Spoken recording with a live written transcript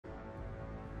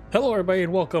Hello everybody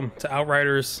and welcome to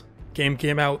Outriders. Game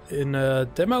came out in a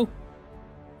demo.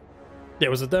 Yeah,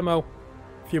 it was a demo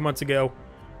a few months ago.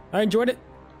 I enjoyed it.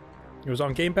 It was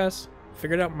on Game Pass.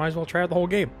 Figured out might as well try out the whole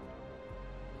game.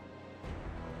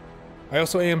 I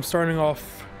also am starting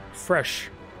off fresh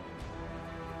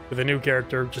with a new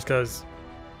character just because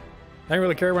I didn't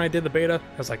really care when I did the beta.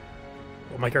 I was like,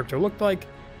 what my character looked like.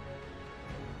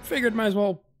 Figured might as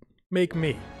well make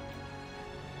me.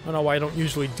 I don't know why I don't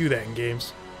usually do that in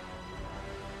games.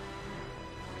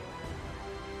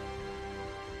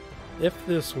 If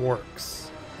this works.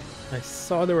 I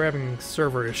saw they were having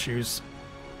server issues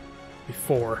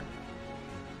before.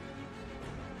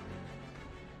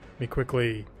 Let me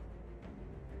quickly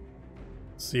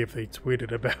see if they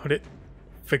tweeted about it.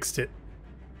 Fixed it.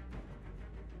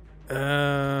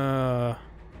 Oh,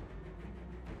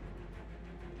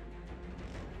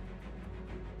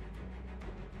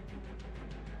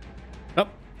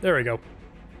 there we go.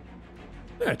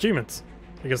 Yeah, achievements.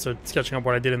 I guess they're sketching up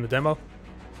what I did in the demo.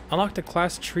 Unlocked a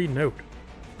class tree node.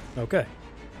 Okay.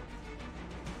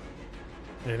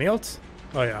 Anything else?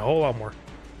 Oh yeah, a whole lot more.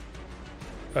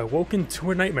 Awoken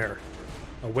to a nightmare.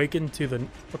 Awakened to the...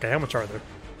 Okay, how much are there?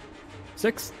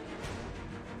 6?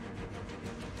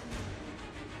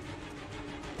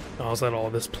 I'll let all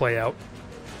this play out.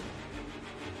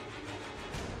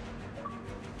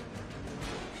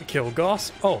 Kill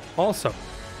Goss. Oh, also.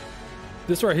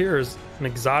 This right here is an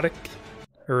exotic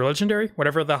or legendary,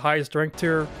 whatever the highest rank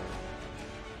tier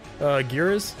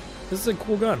gear is. This is a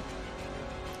cool gun.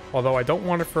 Although I don't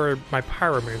want it for my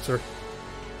pyromancer.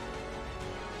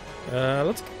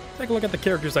 Let's take a look at the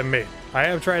characters I made. I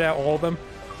have tried out all of them.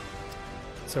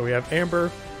 So we have Amber.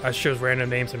 I chose random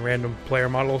names and random player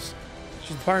models.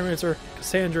 She's the pyromancer.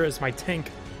 Cassandra is my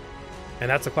tank, and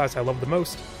that's the class I love the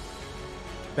most.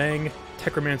 Bang,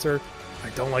 Techromancer. I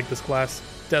don't like this class.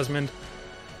 Desmond,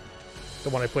 the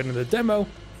one I played in the demo,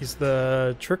 he's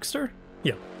the trickster.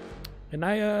 Yeah, and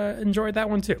I enjoyed that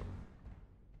one too.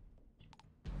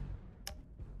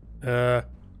 I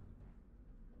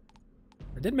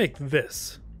did make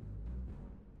this.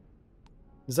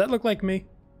 Does that look like me?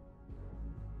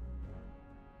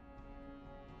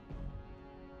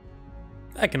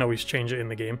 I can always change it in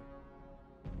the game.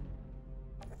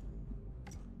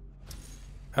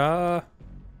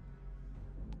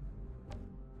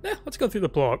 Yeah, let's go through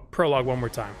the prologue one more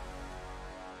time.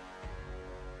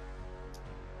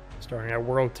 Starting at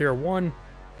World Tier 1.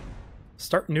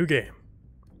 Start new game.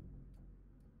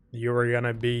 You are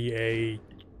gonna be a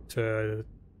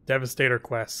Devastator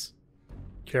class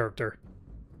character.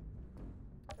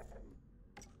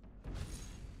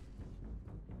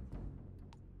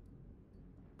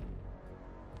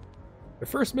 The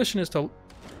first mission is to...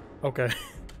 Okay.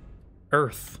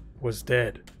 Earth was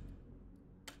dead.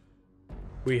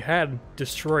 We had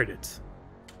destroyed it.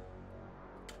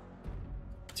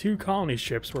 2 colony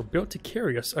ships were built to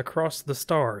carry us across the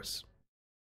stars.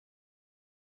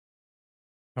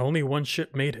 Only 1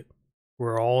 ship made it.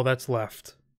 We're all that's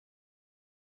left.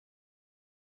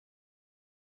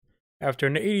 After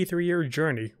an 83-year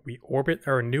journey, we orbit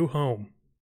our new home.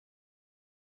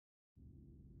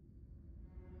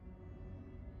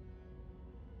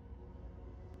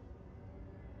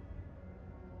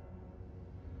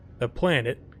 The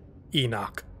planet,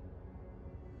 Enoch.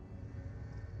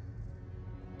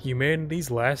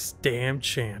 Humanity's last damn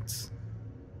chance.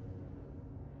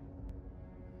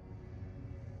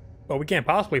 Well, we can't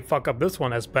possibly fuck up this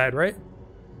one as bad, right?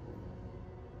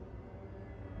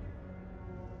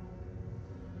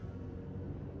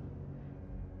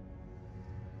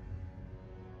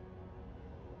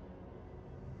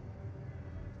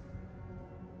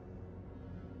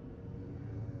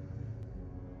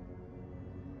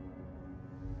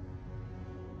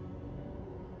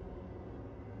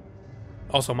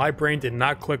 Also, my brain did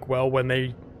not click well when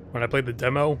I played the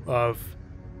demo of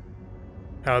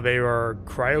how they were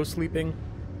cryo sleeping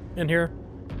in here.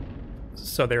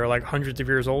 So they were like hundreds of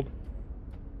years old.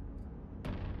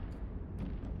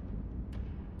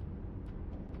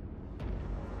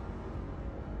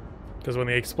 Because when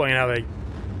they explain how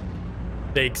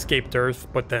they escaped Earth,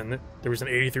 but then there was an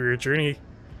 83-year journey,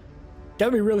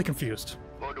 got me really confused.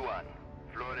 Mode 1,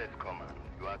 Flores Command.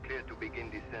 You are clear to begin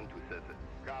descent to surface.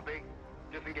 Copy.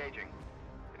 Disengaging.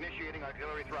 Initiating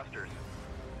artillery thrusters.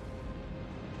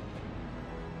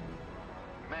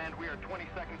 Command, we are 20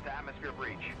 seconds to atmosphere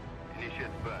breach. Initiate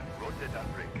burn. Rotate on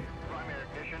brick. Primary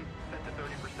ignition set to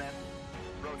 30%.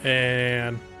 Rotate.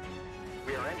 And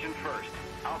we are engine first.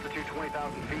 Altitude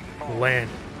 20,000 feet and fall. Land.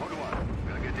 Mode 1.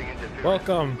 We are getting interference.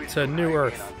 Welcome to New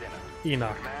Earth,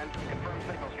 Enoch. Command, confirm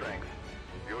signal strength.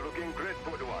 You're looking great,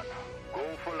 Mode 1. Go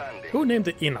for landing. Who named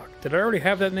it Enoch? Did I already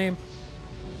have that name?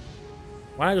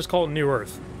 Why not just call it New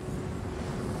Earth?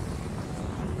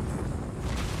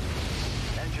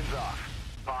 Engines off.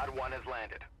 Pod 1 has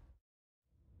landed.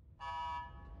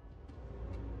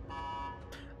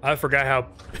 I forgot how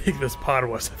big this pod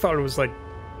was. I thought it was like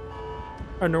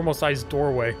a normal sized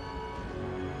doorway.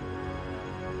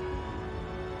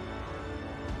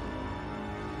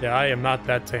 Yeah, I am not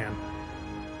that tan.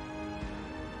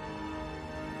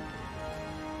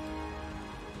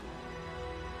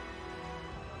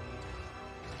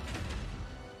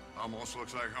 Almost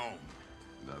looks like home.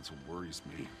 That's what worries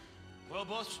me. Well,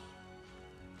 boss,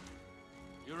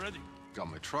 you ready? Got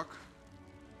my truck.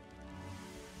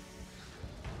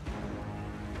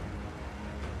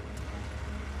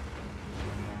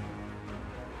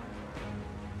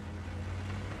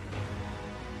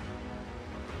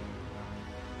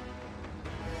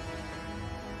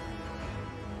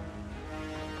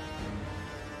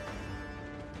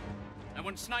 I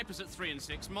want snipers at 3 and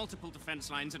 6, multiple defense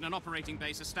lines, and an operating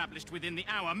base established within the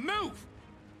hour. Move!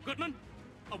 Goodman,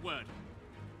 a word.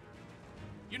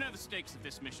 You know the stakes of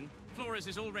this mission. Flores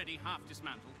is already half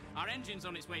dismantled. Our engine's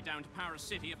on its way down to power a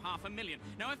city of 500,000.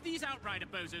 Now, if these Outrider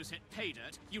bozos hit pay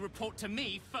dirt, you report to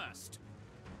me first.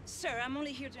 Sir, I'm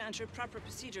only here to ensure proper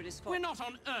procedure is followed. We're not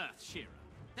on Earth, Shira.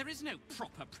 There is no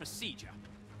proper procedure.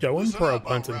 Going Listen probe up,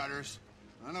 hunting. Outriders.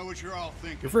 I know what you're all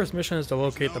thinking. Your first mission is to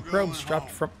locate the probes dropped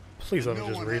home. from. Please let me No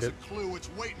just one read has it. a clue what's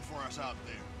waiting for us out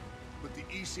there. But the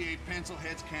ECA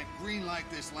pencilheads can't greenlight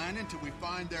this land until we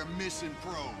find their missing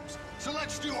probes. So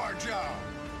let's do our job.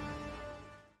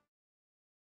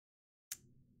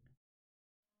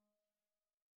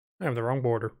 I have the wrong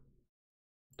border.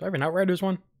 Do I have an Outriders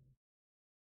one?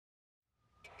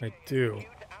 I do.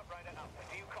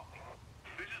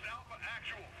 This is Alpha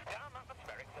Actual. Down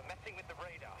atmospherics are messing with the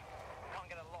radar. Can't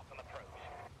get a lock on the probes.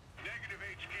 Negative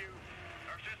HQ.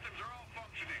 Our systems are all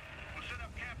functioning. We'll set up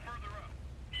camp further up.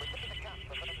 We're putting the camp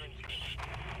for further inspection.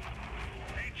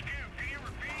 HQ, can you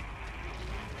repeat?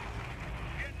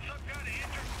 Getting some kind of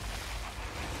injury?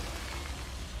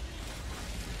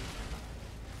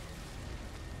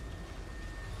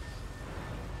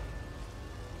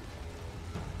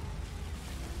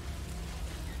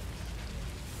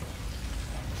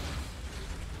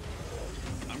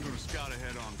 I'm gonna scout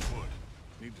ahead on foot.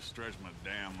 Need to stretch my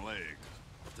damn legs.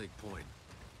 I'll take point.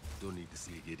 Don't need to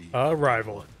see it get eaten.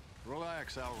 Arrival.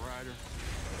 Relax, Outrider.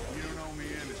 You don't owe me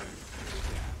anything.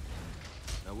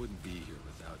 I wouldn't be here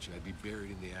without you. I'd be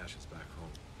buried in the ashes back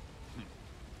home.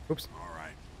 Oops. All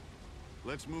right.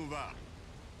 Let's move out.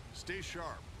 Stay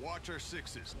sharp. Watch our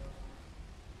sixes.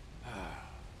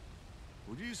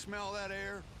 Would you smell that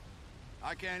air?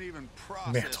 I can't even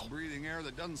process Mantle. breathing air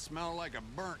that doesn't smell like a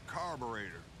burnt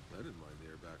carburetor. I didn't mind the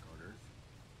air back on Earth.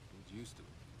 I was used to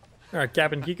it. Alright,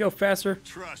 Captain, can you go faster?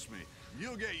 Trust me,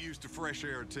 you'll get used to fresh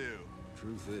air too.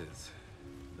 Truth is,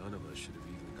 none of us should have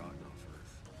even gotten off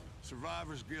Earth.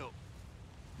 Survivor's guilt.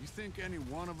 You think any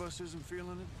one of us isn't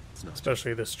feeling it? It's not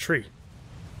Especially this tree.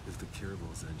 if the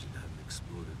Caravel's engine hadn't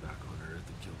exploded back on Earth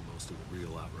and killed most of the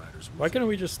real Outriders. Why couldn't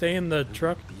we just stay in the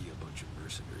truck? Be a bunch of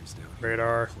mercenaries down here.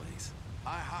 Radar. in the place.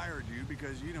 I hired you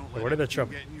because you don't Where let did the anything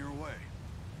chop- get in your way.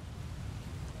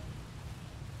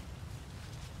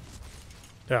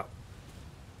 Yeah.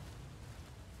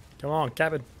 Come on,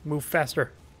 Captain. Move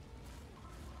faster.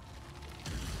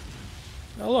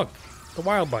 Oh, look. The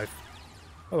wildlife.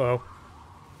 Hello.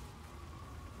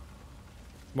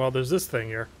 Well, there's this thing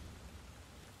here.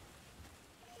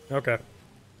 Okay.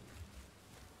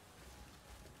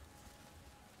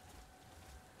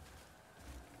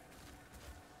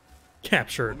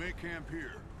 Captured. We'll make camp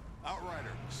here.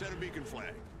 Outrider, set a beacon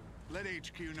flag. Let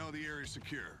HQ know the area's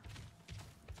secure.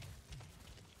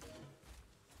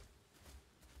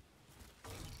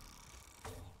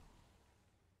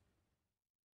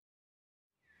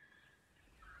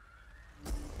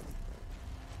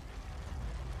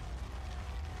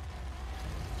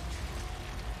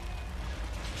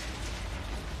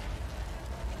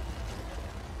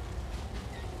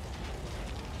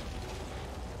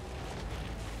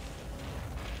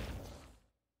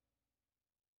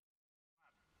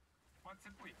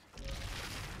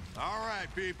 All right,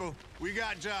 people. We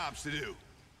got jobs to do.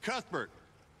 Cuthbert,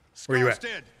 Where you at?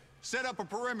 Skarstead, set up a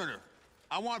perimeter.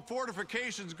 I want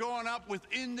fortifications going up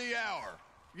within the hour.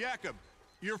 Jakob,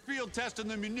 you're field testing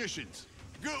the munitions.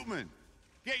 Gutman,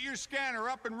 get your scanner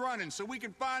up and running so we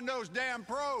can find those damn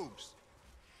probes.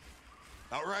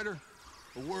 Outrider,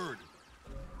 a word.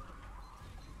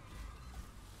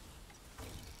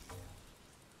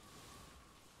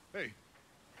 Hey,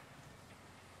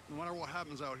 no matter what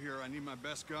happens out here, I need my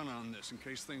best gun on this in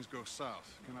case things go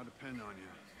south. Can I depend on you?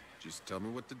 Just tell me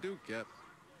what to do, Cap.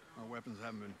 Our weapons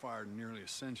haven't been fired in nearly a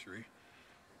century.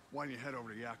 Why don't you head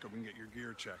over to Jakob and get your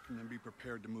gear checked, and then be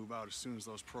prepared to move out as soon as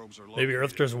those probes are located. Maybe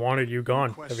Earth just wanted you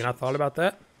gone. Have you not thought about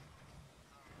that?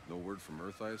 No word from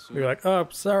Earth, I assume? You're like, oh,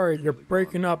 sorry, you're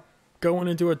breaking up, going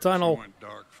into a tunnel. She went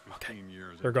dark 15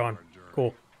 years They're into gone. our journey.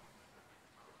 Cool.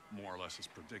 More or less as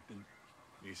predicted.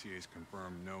 ECA's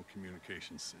confirmed no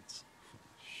communication since.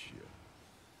 Shit.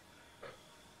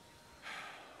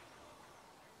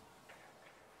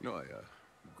 You know, I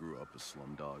grew up a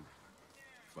slumdog,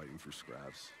 fighting for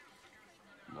scraps.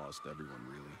 Lost everyone,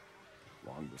 really.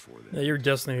 Long before that. Yeah, your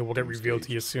destiny will get revealed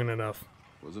to you soon enough.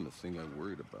 Wasn't a thing I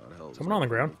worried about. Hell, Someone on the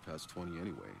ground. Past 20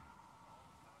 anyway.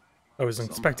 I was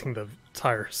inspecting the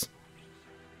tires.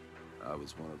 I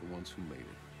was one of the ones who made it.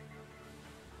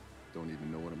 Don't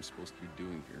even know what I'm supposed to be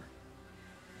doing here.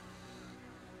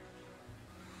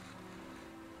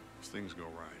 If things go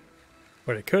right,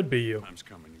 But it could be you. time's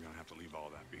coming, you're gonna have to leave all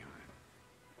that behind.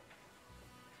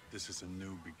 This is a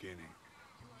new beginning.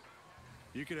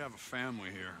 You could have a family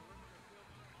here.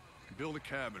 Build a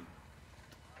cabin.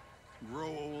 Grow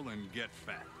old and get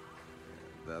fat.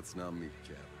 That's not me,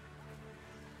 Cap.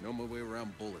 Know my way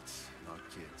around bullets, not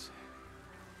kids.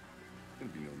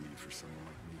 There'd be no need for someone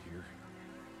like me here.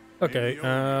 Okay,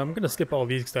 I'm gonna skip all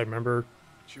these because I remember.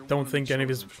 But you're one Don't of think the any of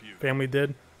his chosen few. family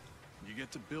did. You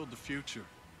get to build the future.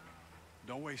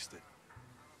 Don't waste it.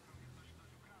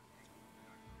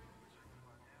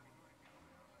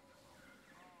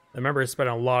 I remember I spent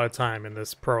a lot of time in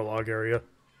this prologue area.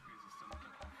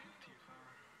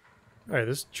 Alright,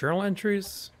 this journal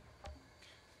entries.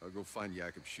 I'll go find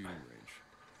Jakob's shooting range.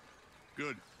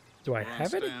 Good. Do I We're on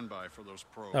have it? standby for those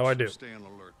probes. Oh, I do. Stay on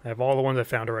alert. I have all the ones I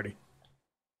found already.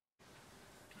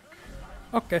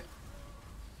 Okay.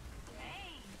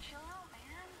 Hey, chill out, man.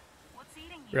 What's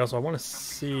eating you? Wait, also, I want to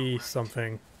see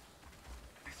something.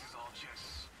 This is all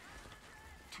just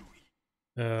too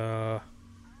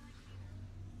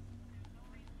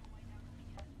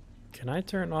Can I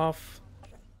turn off?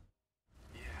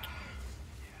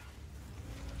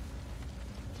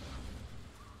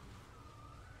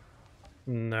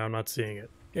 No, I'm not seeing it.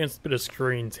 It's a bit of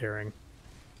screen tearing.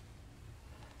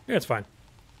 Yeah, it's fine.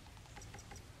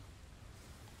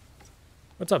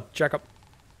 What's up, Jacob?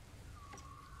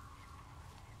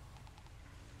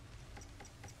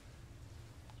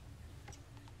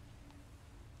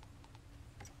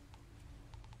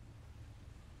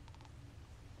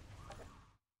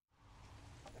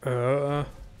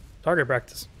 Target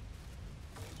practice.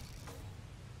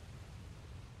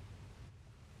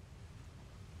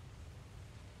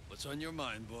 What's on your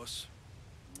mind, boss?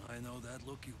 I know that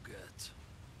look you get.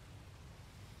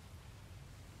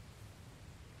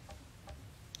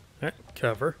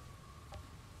 Cover.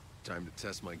 Time to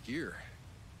test my gear.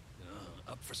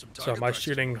 Up for some So target am I practice,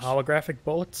 shooting boss. holographic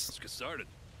bullets? Let's get started.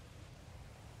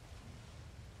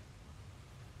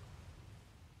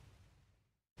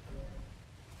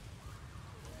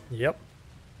 Yep.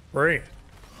 Bring it.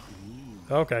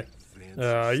 Okay.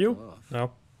 Fancy You? stuff.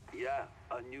 No. Yeah,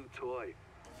 a new toy.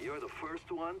 You're the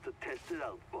first one to test it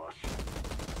out, boss.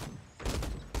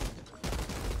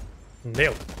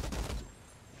 Nailed.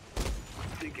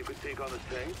 Think you could take on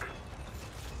a tank?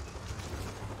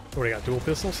 What do you got? Dual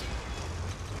pistols?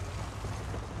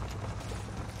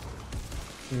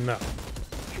 No.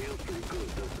 Feels pretty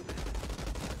good, doesn't it?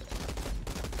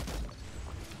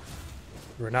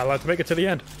 We're not allowed to make it to the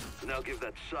end. Now give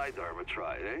that sidearm a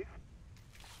try, eh?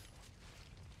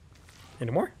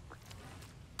 Any more?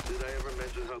 Did I ever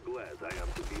mention how glad I am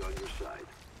to be on your side?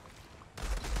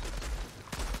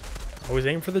 Always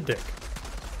aim for the dick.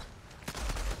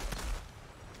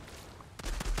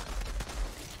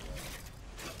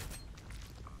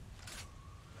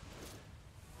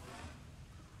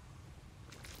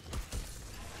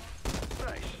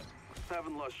 Nice.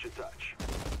 Haven't lost your touch.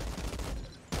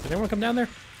 Did anyone come down there?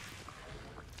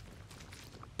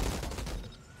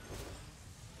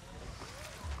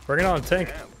 Bring it on, tank.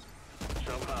 Damn.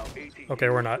 Somehow 18 Okay,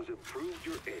 we're not. has improved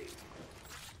your aim.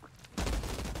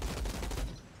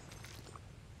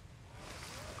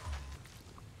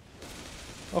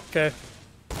 Okay.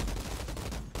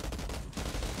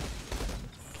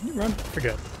 Can you run?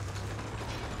 Forget.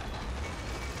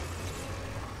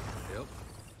 Yep.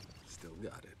 Still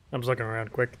got it. I'm just looking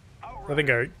around quick. I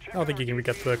don't think you can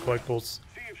get the collectibles.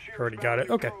 Already got it.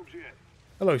 Okay.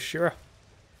 Hello, Shira.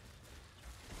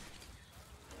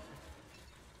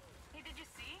 Hey, did you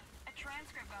see? A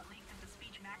transcript got leaked of the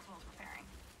speech Maxwell's preparing.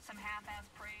 Some half-ass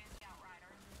praise,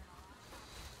 Outriders, and all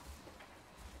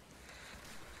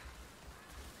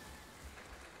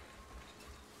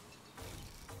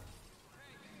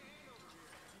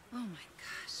that. Oh my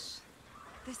gosh.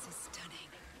 This is stunning.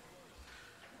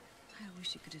 I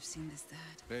wish you could have seen this, Dad.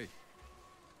 Hey.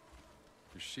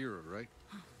 You're Shira, right?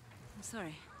 I'm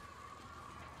sorry.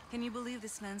 Can you believe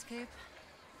this landscape?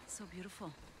 It's so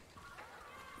beautiful.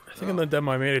 I think in the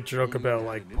demo I made a joke about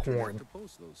like An internet porn. to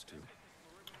post those two.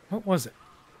 What was it?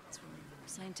 It's for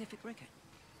scientific record.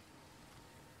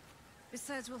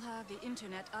 Besides, we'll have the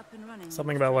internet up and running.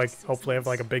 Something in the about like first 6 hopefully have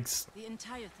like a months. big The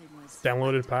entire thing was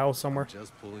downloaded pile somewhere.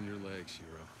 Just pulling your leg,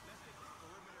 Shira.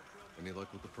 Any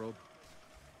luck with the probe?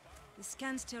 The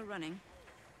scan's still running.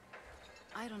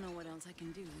 I don't know what else I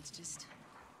can do. It's just...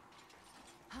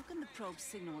 How can the probe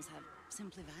signals have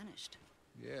simply vanished?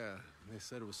 Yeah, they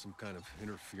said it was some kind of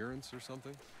interference or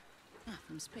something. Ah,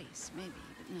 from space, maybe,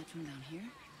 but not from down here.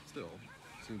 Still,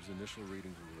 seems initial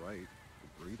readings were right.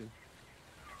 We're breathing.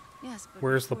 Yes, but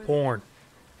Where's the before porn?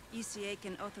 ECA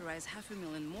can authorize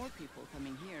 500,000 more people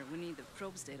coming here. We need the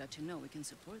probe's data to know we can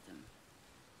support them.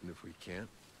 And if we can't?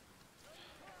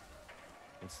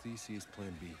 What's the EC's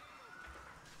plan B? Do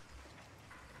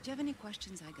you have any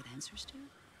questions I got answers to?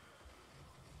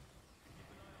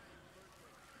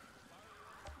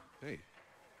 Hey,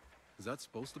 is that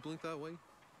supposed to blink that way?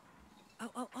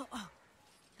 Oh.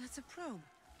 That's a probe.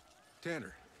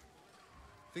 Tanner,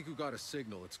 think we got a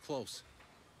signal. It's close.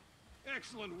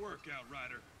 Excellent work,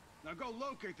 Outrider. Now go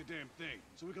locate the damn thing,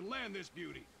 so we can land this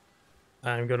beauty.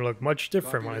 I'm gonna look much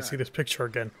different Copy when I that. see this picture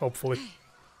again, hopefully. Hey,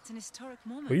 it's an historic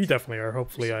moment. Well, you definitely are.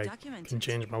 Hopefully should I document can it.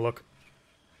 change my look.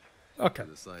 Okay. For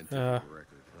the scientific record.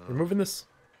 Huh? Removing this.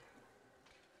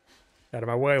 Out of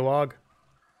my way, log.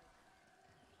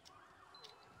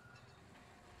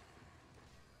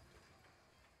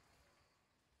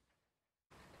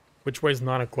 Which way's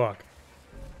 9 o'clock?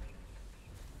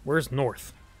 Where's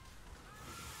north?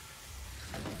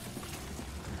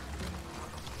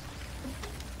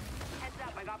 Heads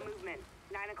up, I got movement.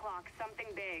 9 o'clock, something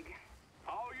big.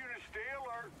 All units stay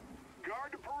alert.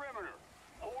 Guard the perimeter.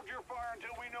 Hold your fire until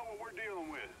we know what we're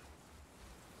dealing with.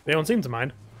 They don't seem to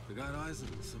mind. They got eyes on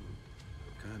some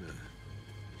kind of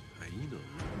hyena,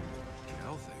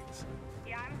 cow things.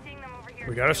 Yeah, I'm seeing them over here.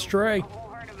 We got a too. stray. A whole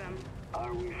herd of them.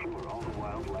 Are we sure all the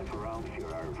wildlife around here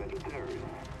are vegetarian?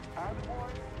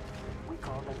 Herbivores? We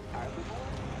call them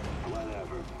herbivores?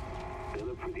 Whatever. They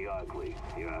look pretty ugly,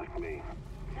 you ask me.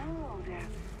 No,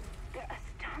 they're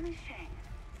astonishing.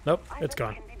 Nope, I it's bet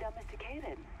gone. they can be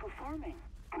domesticated, performing.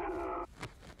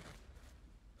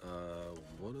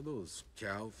 One of those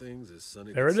cow things is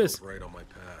sunning There it is. itself right on my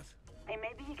path. Hey,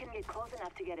 maybe you can get close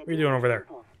enough to get it. What are you doing over there?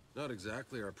 Not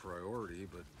exactly our priority,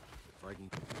 but if I can...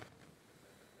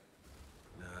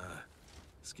 Nah,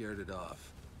 scared it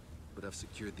off. But I've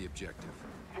secured the objective.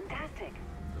 Fantastic.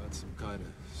 Got some kind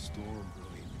of storm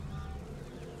brewing.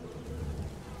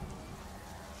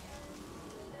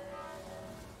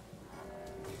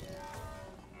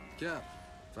 Cap,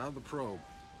 found the probe.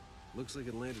 Looks like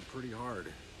it landed pretty hard,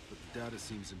 but the data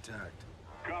seems intact.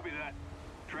 Copy that.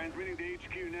 Transmitting to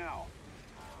HQ now.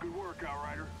 Good work,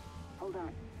 Outrider. Hold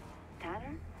on.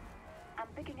 Tanner? I'm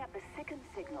picking up a second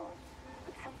signal,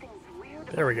 but something's weird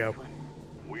about There we go. this one.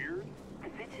 Weird? The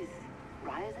pitch is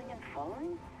rising and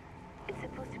falling? It's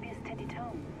supposed to be a steady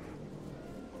tone.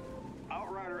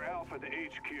 Outrider Alpha to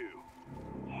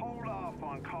HQ. Hold off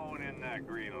on calling in that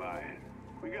green light.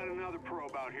 We got another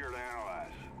probe out here to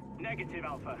analyze. Negative,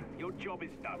 Alpha. Your job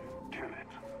is done. Damn it.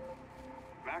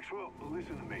 Maxwell,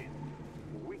 listen to me.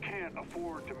 We can't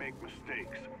afford to make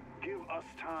mistakes. Give us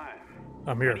time.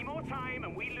 I'm here. Any more time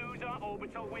and we lose our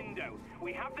orbital window.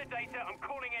 We have the data, I'm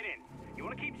calling it in. You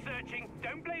want to keep searching?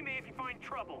 Don't blame me if you find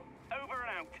trouble. Over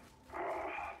and out.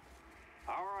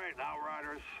 All right,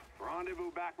 Outriders.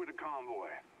 Rendezvous back with the convoy.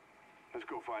 Let's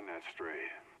go find that stray.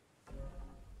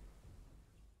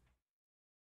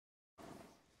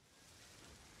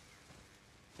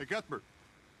 Hey, Cuthbert.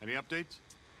 Any updates?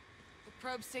 The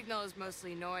probe signal is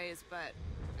mostly noise, but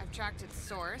I've tracked its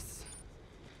source.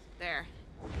 There.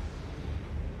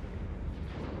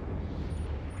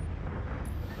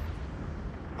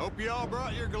 Hope you all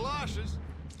brought your galoshes.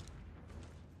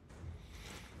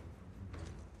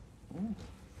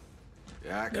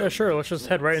 Yeah, sure, let's just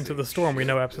head right into the storm we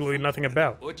know absolutely nothing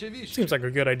about. Seems like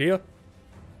a good idea.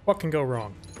 What can go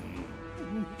wrong?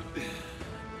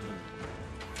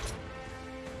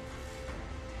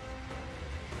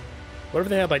 What if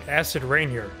they had like acid rain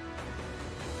here?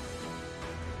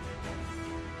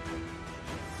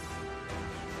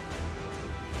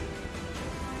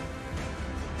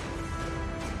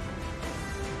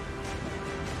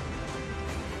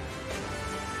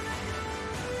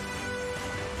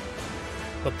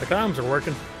 But the comms are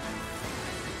working.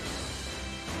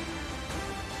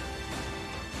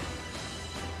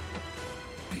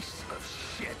 Piece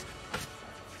of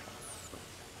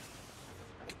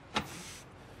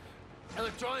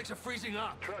electronics are freezing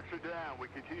up. Trucks are down. We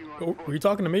continue on Oh, foot. were you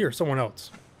talking to me or someone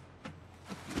else?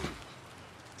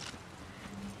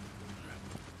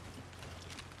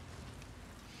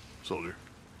 Soldier,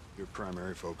 your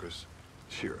primary focus,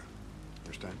 Shira.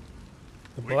 Understand?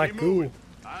 The We black keep goo. moving.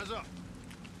 Eyes up.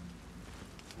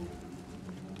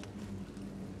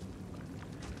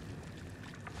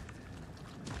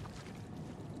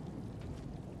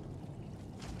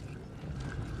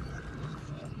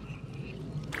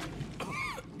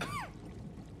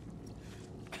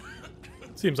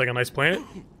 Seems like a nice planet.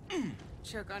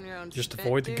 Choke on your own Just spit,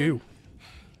 avoid the dude. goo.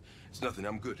 It's nothing,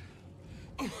 I'm good.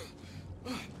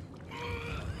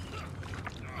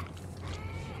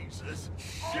 Jesus.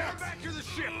 Get back to the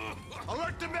ship.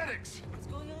 Alert the medics. What's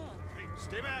going on? Hey,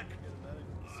 stay back.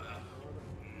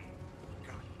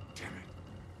 God damn it.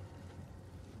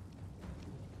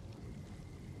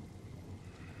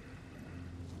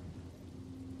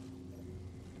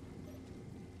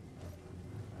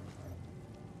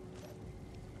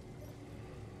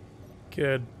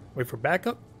 Good. Wait for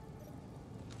backup?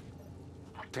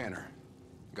 Tanner,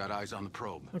 got eyes on the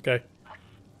probe. Okay.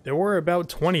 There were about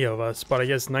 20 of us, but I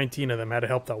guess 19 of them had to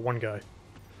help that one guy.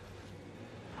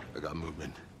 I got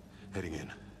movement. Heading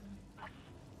in.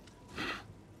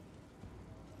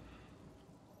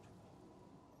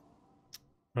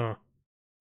 Huh.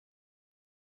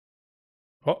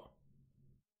 Oh.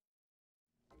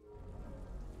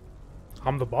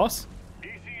 I'm the boss?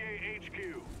 ECA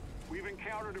HQ. We've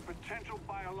encountered a potential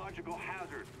biological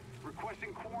hazard.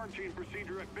 Requesting quarantine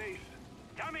procedure at base.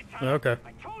 Damn it, Tanner. Okay.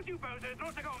 I told you, bozos,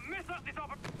 not to go mess up this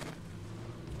opportunity.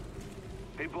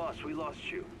 Hey, boss, we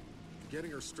lost you.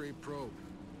 Getting our straight probe.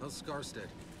 How's Scarstead?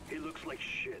 He looks like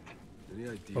shit. Any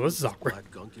idea Oh, this is what awkward.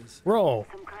 black gunk is? Roll.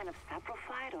 Some kind of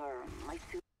saprophyte or like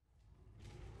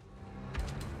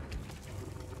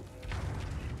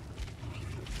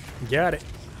Got it.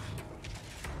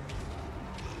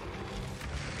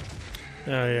 Oh,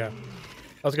 yeah.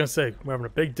 I was gonna say, we're having a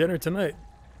big dinner tonight.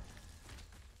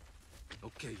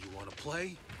 Okay, you wanna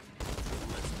play?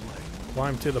 Let's play.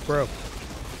 Climb to the probe.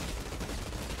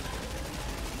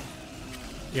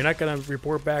 You're not gonna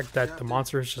report back that the Captain,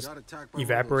 monsters just got attacked by one of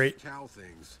those evaporate? cow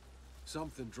things.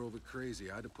 Something drove it crazy.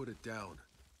 I had to put it down.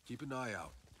 Keep an eye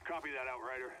out. Copy that,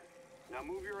 Outrider. Now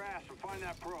move your ass and find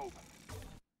that probe.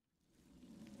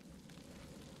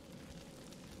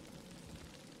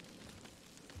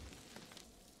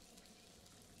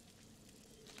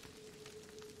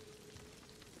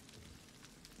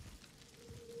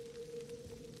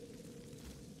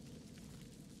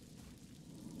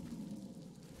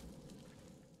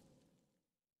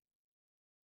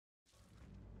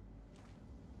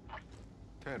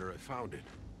 Tanner, I found it.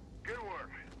 Good work.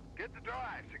 Get the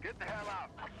drives and get the hell out.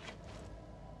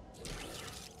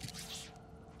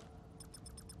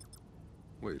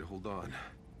 Wait, hold on.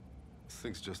 This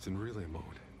thing's just in relay mode.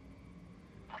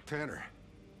 Tanner,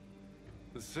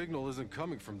 the signal isn't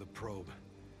coming from the probe.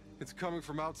 It's coming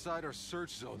from outside our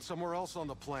search zone, somewhere else on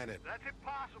the planet. That's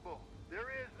impossible. There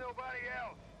is nobody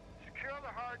else. Secure the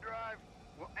hard drive.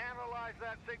 We'll analyze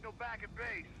that signal back at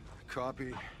base.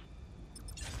 Copy.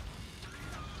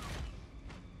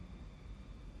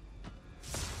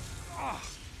 Ah,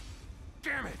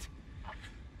 damn it!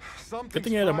 Good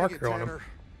thing you had a marker on him.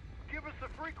 Give us the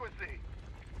frequency.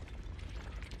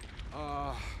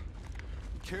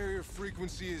 Carrier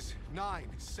frequency is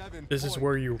 9-7. This is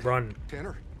where you run.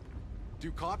 Tanner, do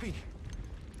you copy?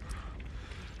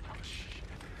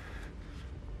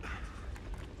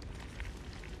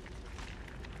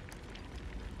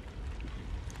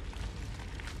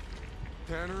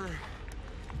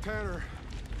 Tanner,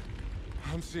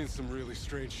 I'm seeing some really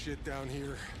strange shit down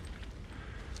here.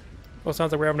 Well,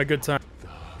 sounds like we're having a good time. The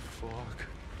fuck?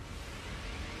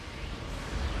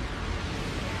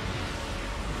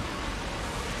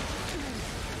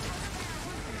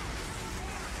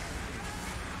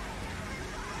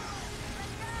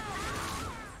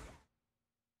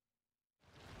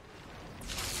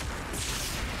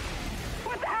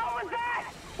 What the hell was that?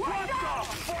 What the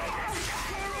fuck?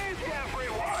 Where is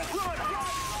everyone?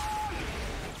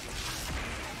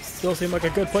 Still seem like a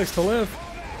good place to live.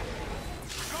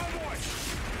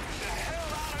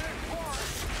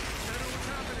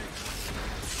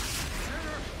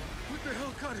 What the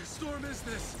hell kind of storm is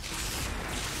this?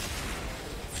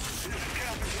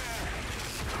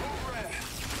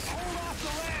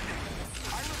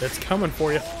 It's coming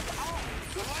for you.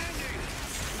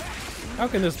 How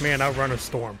can this man outrun a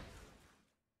storm?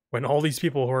 When all these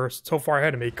people who are so far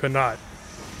ahead of me could not.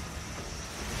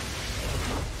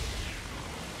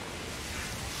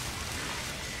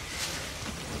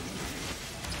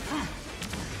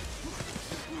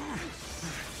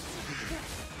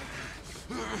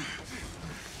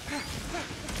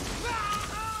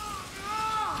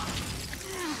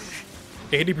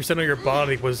 80% of your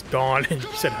body was gone, and you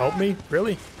said, help me?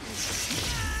 Really?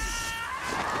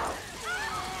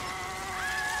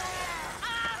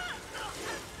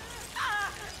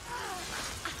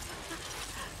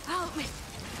 Help me.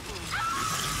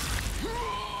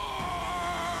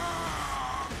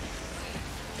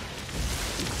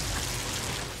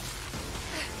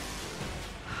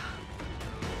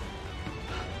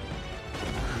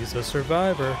 He's a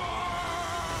survivor.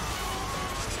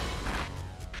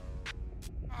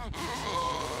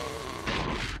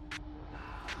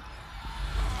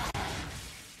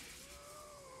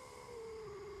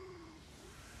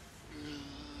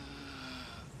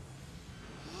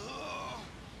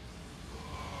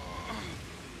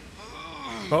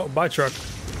 Oh, bye, truck.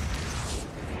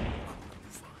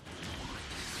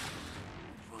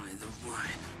 Find the line.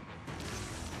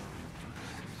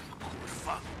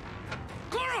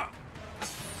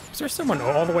 Is there someone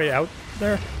all the way out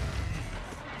there?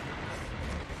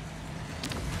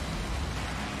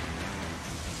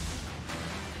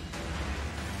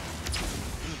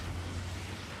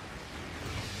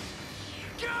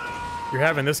 You're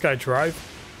having this guy drive?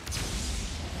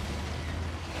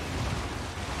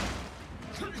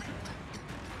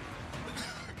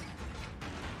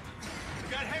 We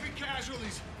got heavy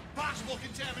casualties. Possible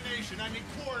contamination. I need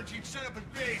quarantine set up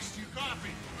at base. Do you copy?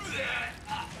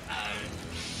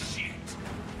 Shit.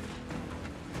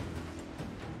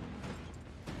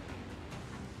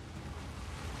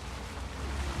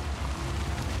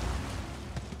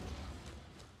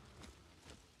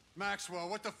 Maxwell,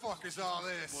 what the fuck is all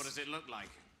this? What does it look like?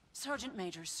 Sergeant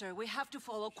Major, sir, we have to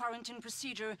follow quarantine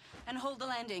procedure and hold the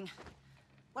landing.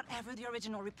 Whatever the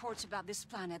original reports about this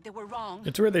planet, they were wrong.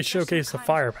 It's where they showcase the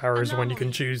fire powers when you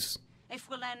can choose If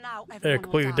we land now, a everyone will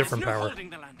completely die. different No power. holding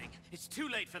the landing. It's too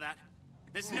late for that.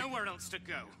 There's nowhere else to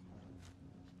go.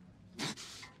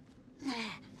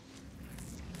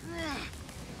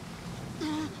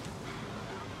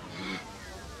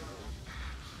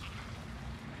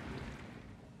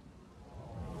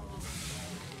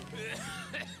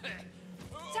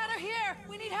 Tanner, here!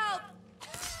 We need help!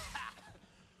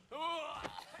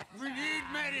 We need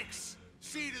medics.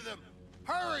 See to them.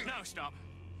 Hurry! No, stop.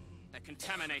 They're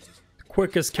contaminated.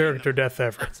 Quickest character death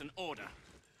ever. That's an order.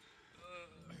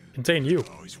 Contain you.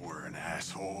 Always were an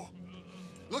asshole.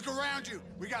 Look around you.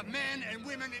 We got men and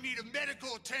women in need of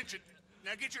medical attention.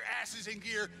 Now get your asses in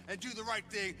gear and do the right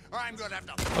thing, or I'm gonna have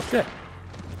to. Okay.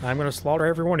 I'm gonna slaughter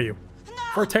every one of you.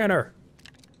 For Tanner.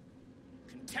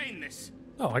 Contain this.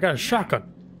 Oh, I got a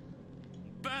shotgun.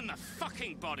 Burn the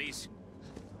fucking bodies.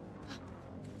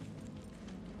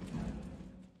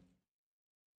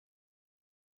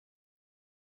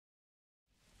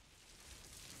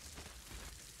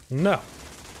 No.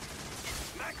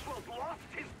 Maxwell's lost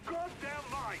his goddamn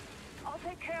mind. I'll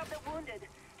take care of the wounded.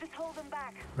 Just hold them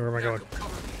back. Where am I going?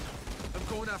 Cover me. I'm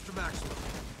going after Maxwell.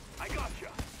 I gotcha.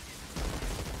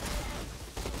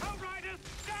 Outriders,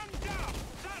 stand down.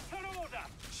 That's an order.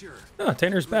 Sure. Ah,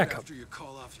 Tanner's Do it back up. after you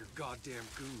call off your goddamn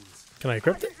goons. Can I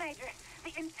equip it? Major,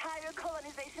 the entire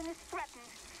colonization is threatened.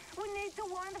 We need to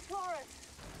warn the Flores.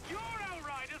 Your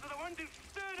Outriders are the ones who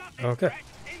stirred up this Okay. threat,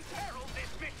 imperiled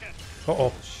this mission.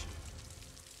 Uh-oh.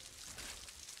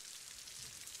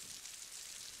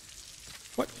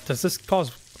 What does this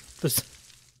cause? This...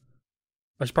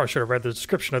 I probably should have read the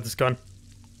description of this gun.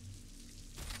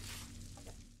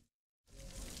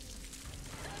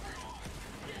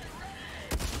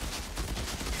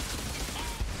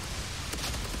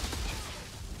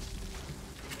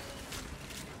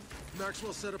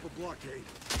 Maxwell set up a blockade.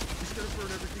 He's gonna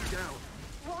burn everything down.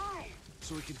 Why?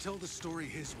 So he can tell the story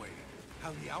his way.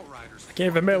 How the Outriders... I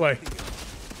can't even melee. He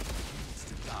needs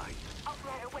to die.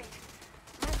 Outrider, wait.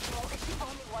 Maxwell is the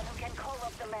only one who can call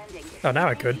up the landing. Oh, now I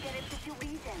We need could. to get him to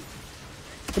reason.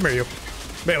 Come here, you.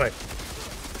 Melee.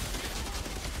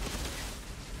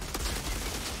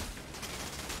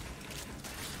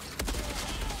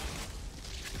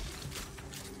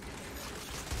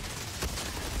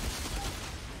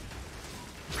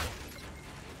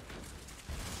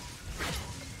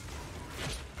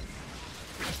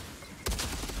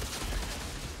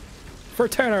 For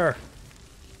Tanner!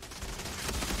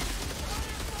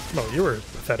 Oh, you were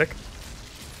pathetic.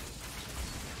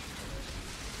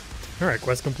 Alright,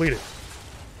 quest completed.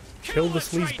 Kill the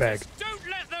sleaze bag. Don't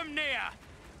let them near.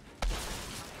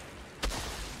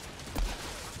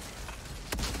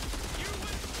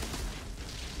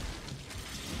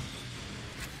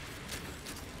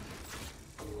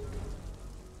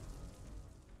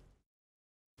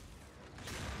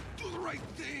 Do the right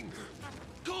thing!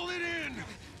 Call it in!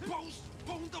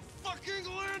 Postpone the fucking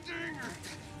landing!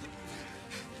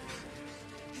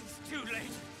 It's too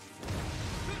late.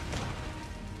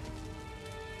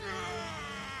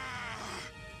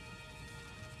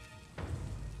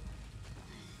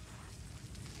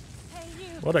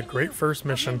 What a great first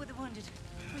mission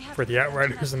for the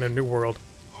Outriders in a new world.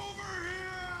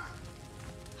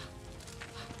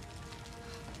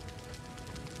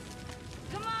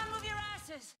 Come on, move your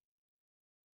asses.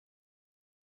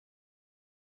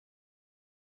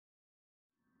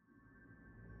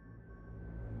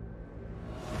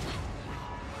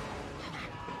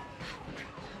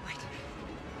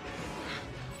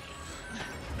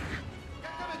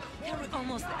 We're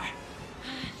almost there.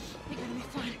 You're gonna be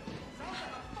fine.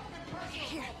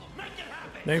 Here.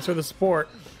 Thanks for the support.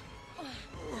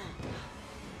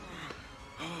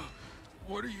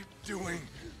 What are you doing?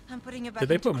 I'm putting you back. Did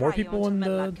they put into more cryo people in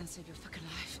until the MedLab can save your fucking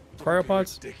life.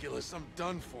 cryopods? Ridiculous. I'm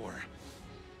done for.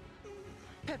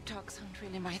 Pep talks aren't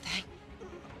really my thing.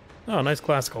 Oh, nice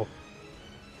classical.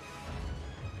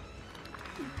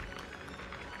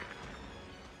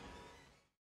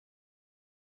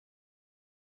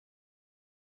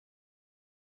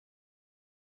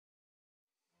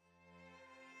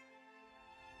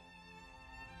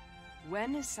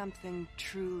 When is something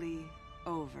truly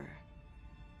over?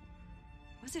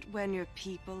 Was it when your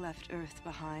people left Earth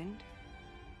behind?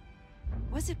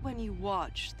 Was it when you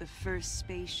watched the first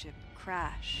spaceship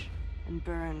crash and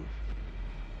burn?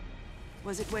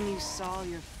 Was it when you saw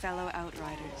your fellow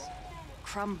Outriders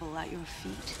crumble at your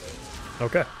feet?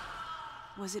 Okay.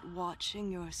 Was it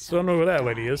watching your Still don't know who that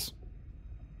lady is.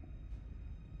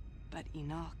 But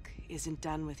Enoch isn't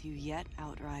done with you yet,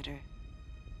 Outrider.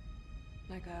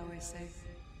 Like I always say,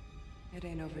 it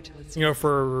ain't over till it's... You know,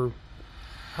 for...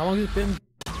 how long has it been?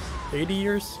 80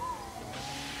 years?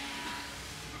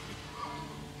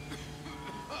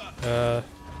 How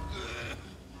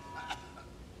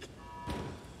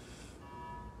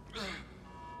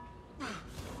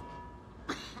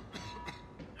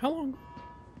long?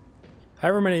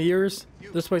 However many years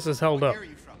this place has held up. Where are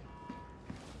you from?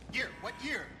 Year? What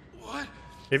year? What?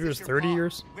 Maybe it was 30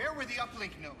 years? Where were the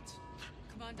uplink nodes?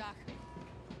 Come on, Doc.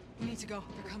 We need to go.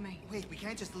 They're coming. Wait, we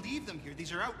can't just leave them here.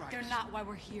 These are Outriders. They're not why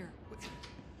we're here.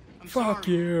 I'm Fuck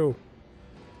sorry. you.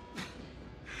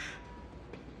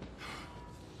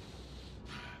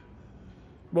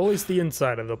 Well, at least the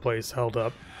inside of the place held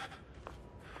up.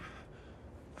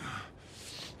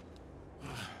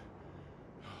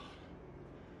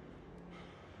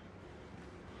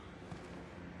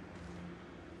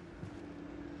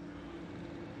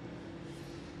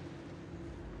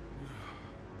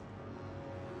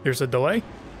 There's a delay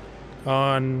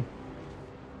on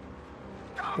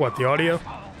what, the audio?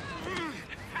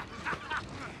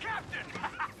 Captain!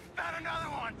 Found another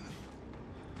one!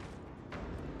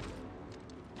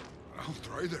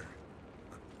 Outrider.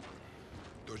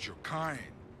 Thought your kind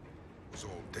was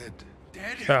all dead.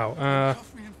 Dead? Oh,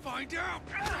 Cuff me and find out!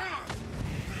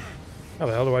 how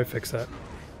the hell do I fix that?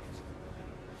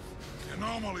 The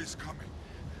anomaly's coming.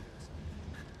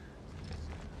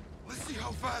 Let's see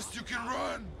how fast you can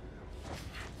run.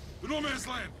 The no man's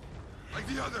land, like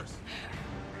the others.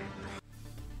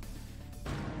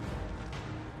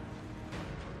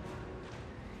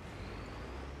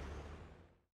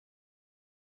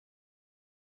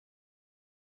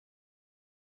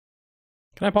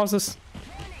 Can I pause this?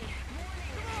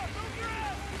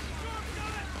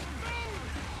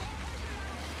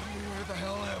 Where the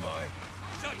hell am I?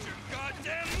 Shut your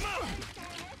goddamn mouth!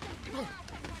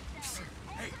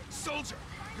 Hey, soldier!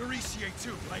 You're ECA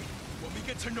too, right? When we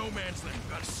get to no man's land, we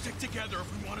gotta stick together if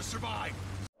we want to survive.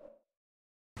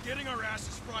 Getting our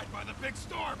asses fried by the big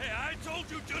storm! Hey, I told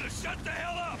you two to shut the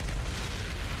hell up!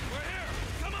 We're here!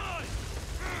 Come on!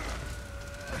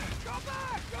 Go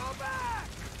back! Go back!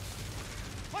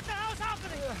 What the hell's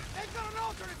happening? They've got an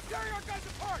Aldrin! It's tearing our guys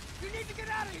apart! You need to get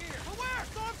out of here! But where?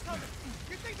 Storm's coming!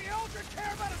 You think the Aldrin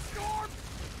care about a storm?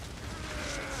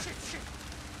 Shit!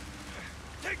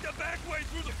 Take the back way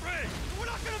through the fray! We're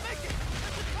not gonna make it!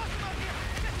 Let's just toss them out here!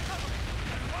 Get to cover!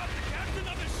 And Rob, the captain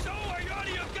of the show, are you out of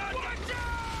your gun? Watch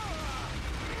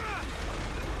out!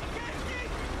 Okay, Steve!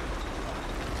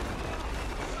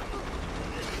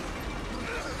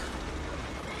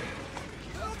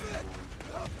 Help it!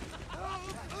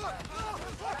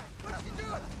 What are you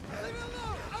doing? Leave me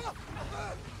alone!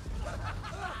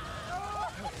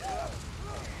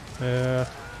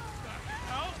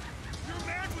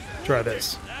 Try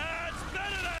this. That's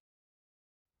better than...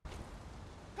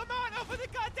 Come on, open the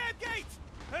goddamn gates!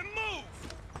 And move!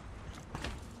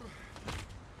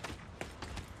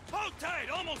 Hold tight,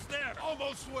 almost there!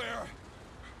 Almost where?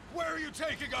 Where are you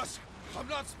taking us? I'm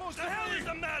not supposed to The hell be. is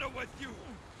the matter with you?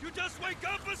 You just wake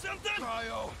up or something?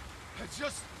 Cryo, I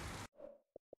just...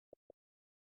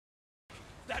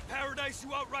 That paradise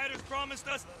you Outriders promised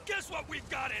us, guess what we've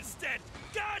got instead?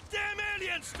 Goddamn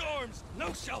alien storms!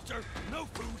 No shelter, no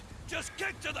food, just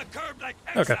kicked to the curb like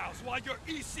Okay. exiles while your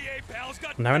ECA pals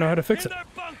got Now I know how to fix in it. their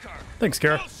bunker. Thanks,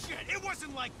 Kara. Bullshit! It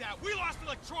wasn't like that. We lost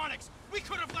electronics. We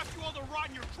could have left you all to rot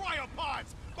in your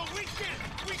cryopods, but we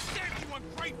didn't. We saved you,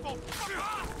 ungrateful.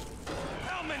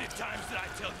 How many times did I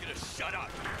tell you to shut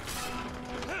up?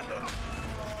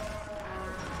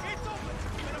 It's open.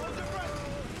 You better hold your breath.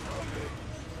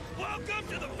 Welcome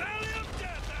to the Valley of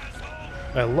Death,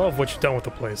 asshole! I love what you've done with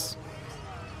the place.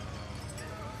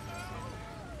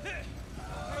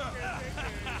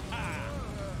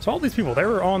 So all these people, they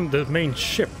were on the main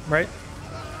ship, right?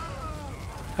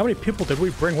 How many people did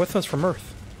we bring with us from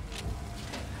Earth?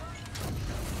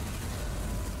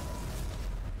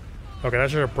 Okay,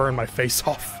 that should have burned my face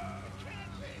off.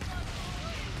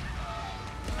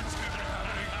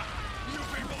 You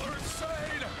people are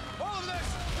insane! All of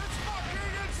this! It's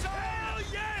fucking insane! Hell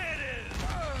yeah, it is!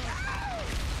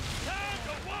 Time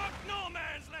to walk no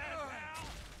man's land, pal!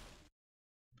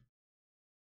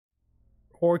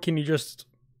 Or can you just...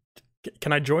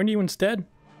 Can I join you instead?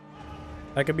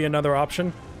 That could be another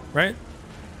option, right?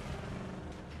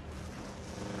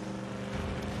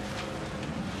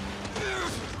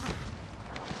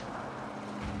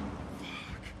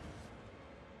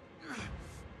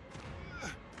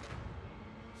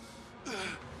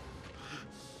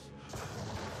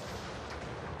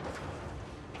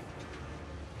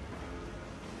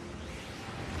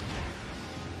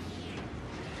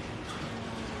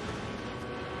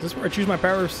 Is this where I choose my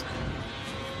powers?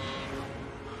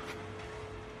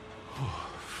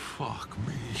 Fuck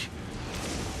me.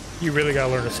 You really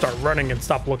gotta learn to start running and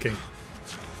stop looking.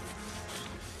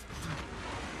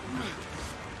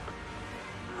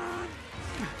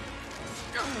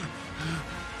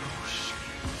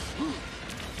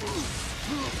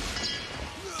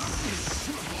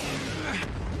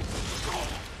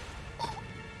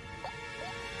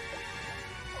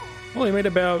 Only made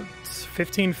about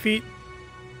 15 feet.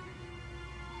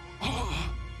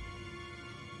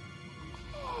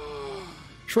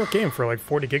 Short game for like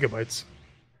 40 gigabytes.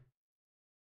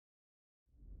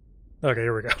 Okay,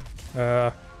 here we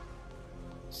go.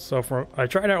 So I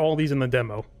tried out all these in the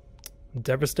demo.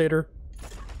 Devastator,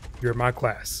 you're my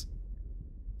class.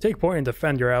 Take point and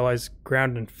defend your allies,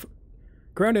 ground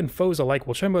and foes alike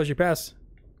will tremble as you pass.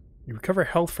 You recover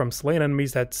health from slain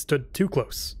enemies that stood too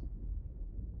close.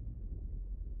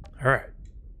 Alright.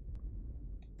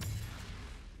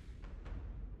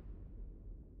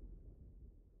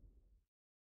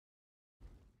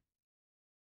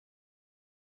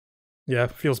 Yeah,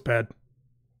 feels bad.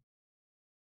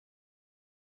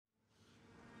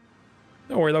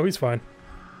 Don't worry though, he's fine.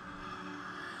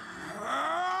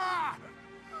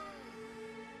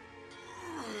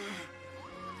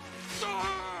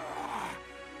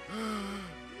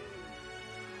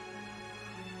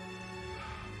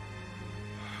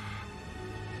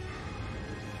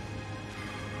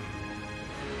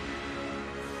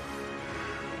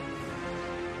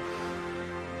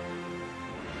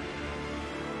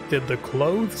 Did the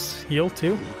clothes heal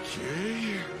too?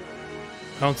 Okay.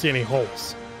 I don't see any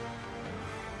holes.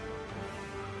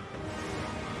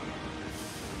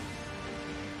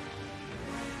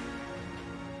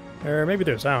 Or maybe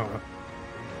there's, I don't know.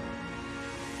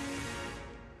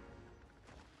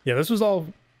 Yeah, this was all...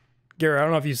 Gary, I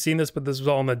don't know if you've seen this, but this was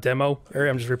all in the demo area.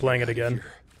 I'm just replaying it again.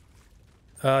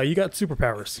 You got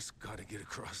superpowers. Just gotta get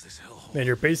across this hellhole. And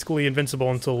you're basically invincible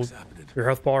until your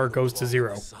health bar goes to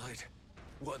 0.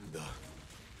 What in the...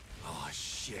 Oh,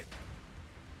 shit.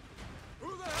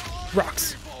 Who the hell are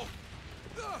Rocks. you people?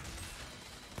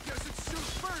 Guess it's shoot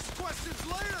first, questions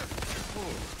later.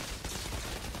 Oh.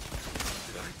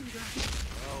 Did I do that?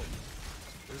 How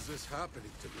is this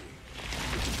happening to me?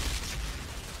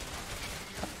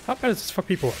 How bad does this fuck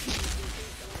people up?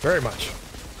 Very much.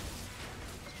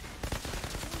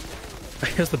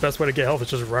 I guess the best way to get health is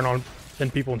just run on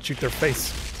in people and shoot their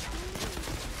face.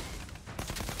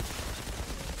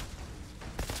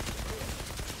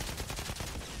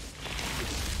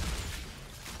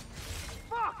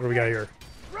 What do we got here?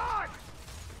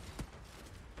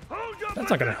 That's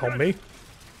not gonna help me.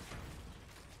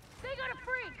 They got a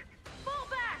freak! Fall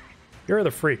back! You're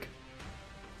the freak.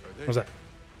 What's that?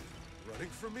 Running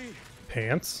for me?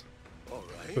 Pants. All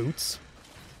right. Boots.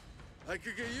 I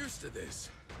could get used to this.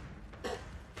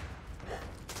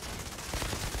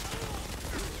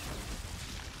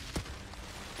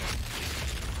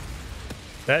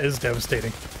 That is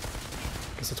devastating.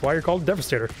 Guess that's why you're called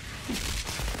Devastator.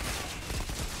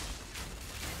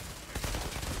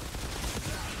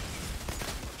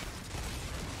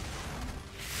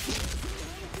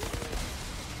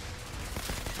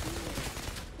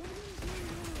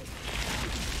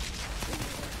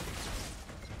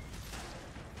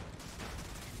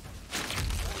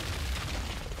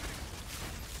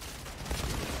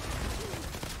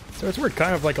 So it's weird,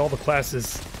 kind of like all the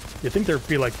classes. You think there'd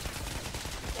be like...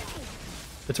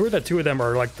 It's weird that two of them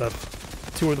are like the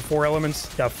two of the four elements.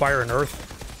 You got fire and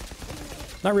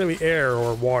earth. Not really air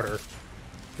or water.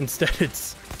 Instead,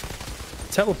 it's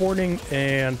teleporting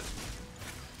and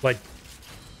like...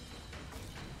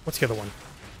 What's the other one?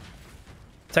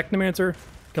 Technomancer?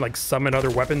 Can like summon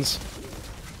other weapons.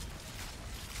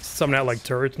 Summon out like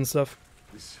turrets and stuff.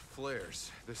 These flares,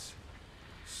 this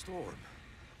storm.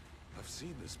 I've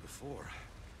seen this before.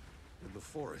 In the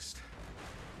forest.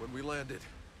 When we landed.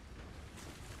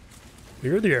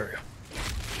 Clear the area.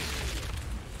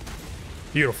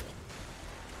 Beautiful.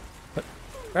 What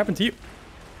happened to you?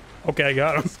 Okay, I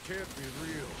got him. This can't be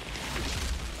real.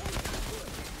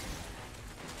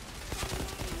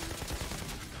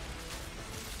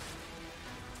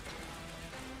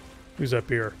 Who's up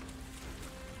here?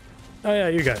 Oh yeah,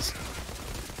 you guys.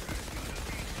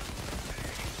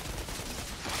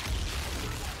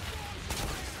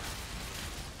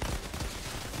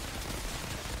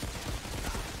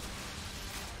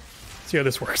 See how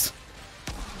this works.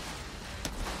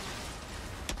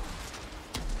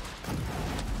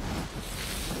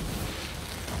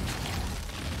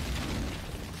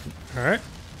 All right.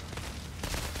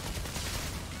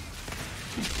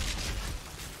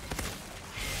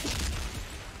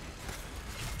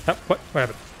 Oh, what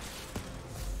happened?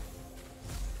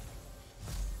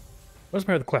 What's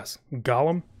my other class?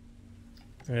 Golem?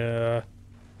 Hey,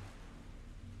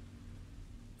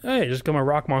 just become a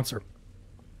rock monster.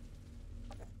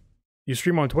 You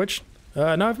stream on Twitch? No,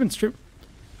 I haven't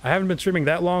been streaming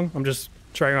that long. I'm just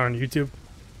trying on YouTube.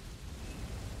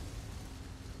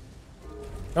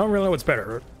 I don't really know what's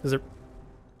better. Is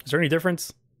there any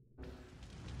difference?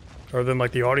 Other than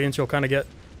like the audience you'll kind of get?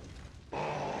 I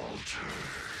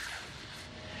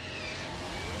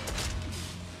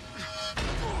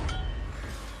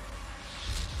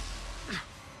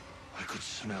could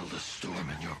smell the storm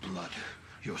in your blood.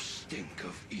 Your stink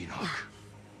of Enoch.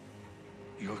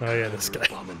 Your Oh yeah, this guy.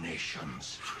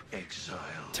 Abominations, exile.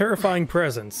 Terrifying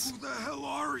presence. Who the hell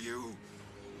are you?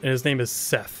 And his name is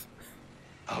Seth.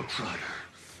 Outrider.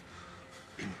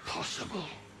 Impossible.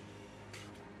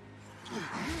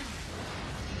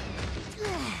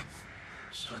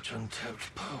 Such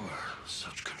untapped power,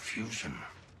 such confusion.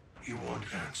 You want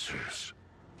answers.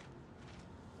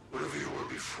 Whatever you were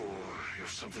before, you're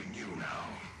something new now.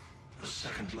 A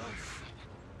second life.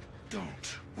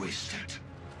 Don't waste it.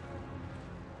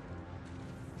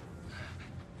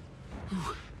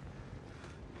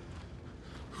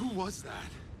 Who was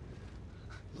that?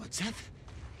 Lord Seth?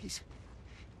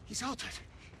 He's altered.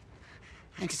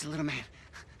 I'm just a little man.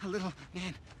 A little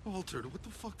man. Altered? What the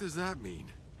fuck does that mean?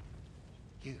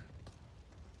 You.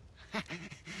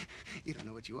 You don't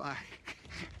know what you are.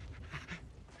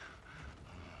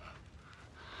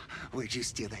 Where'd you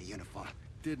steal that uniform?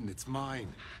 Didn't, it's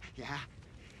mine. Yeah?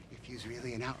 If you's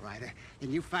really an outrider,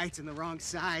 then you fights on the wrong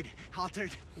side,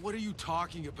 Altered. What are you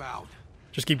talking about?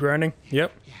 Just keep grinding?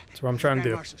 Yep. Yeah. That's what I'm trying to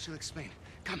do. Marshal, she'll explain.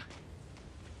 Come.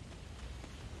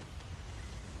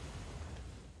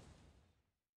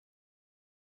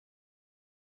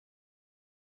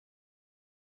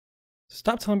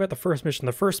 Stop telling me about the first mission.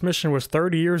 The first mission was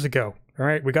 30 years ago. All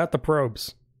right, we got the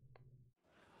probes.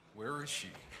 Where is she?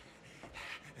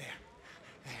 There.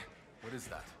 What is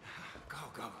that? Go.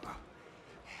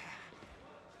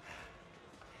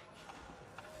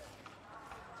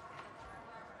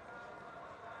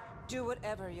 Do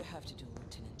whatever you have to do,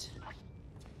 Lieutenant.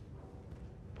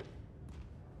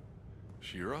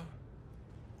 Shira?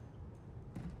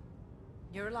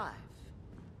 You're alive.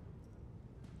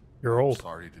 You're old.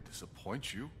 Sorry to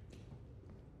disappoint you.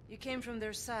 You came from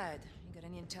their side. You got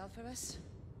any intel for us?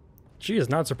 She is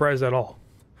not surprised at all.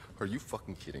 Are you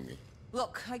fucking kidding me?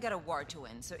 Look, I got a war to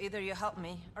win, so either you help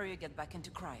me or you get back into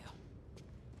cryo.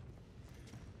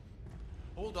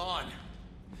 Hold on.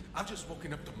 I've just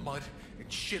woken up to mud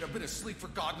and shit. I've been asleep for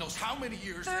God knows how many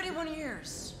years. 31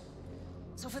 years.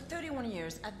 So for 31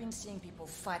 years, I've been seeing people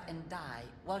fight and die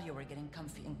while you were getting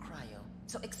comfy in cryo.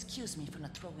 So excuse me for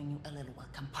not throwing you a little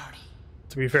welcome party.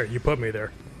 To be fair, you put me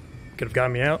there. Could have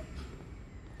gotten me out.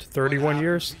 To 31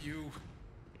 years. You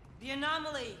The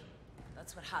anomaly.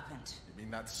 That's what happened.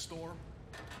 mean that storm?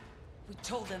 We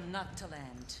told them not to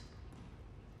land.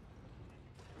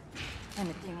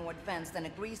 Anything more advanced than a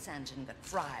grease engine got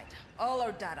fried. All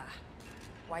our data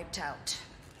wiped out.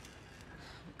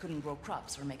 We couldn't grow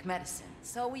crops or make medicine,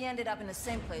 so we ended up in the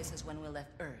same place as when we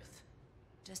left Earth.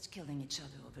 Just killing each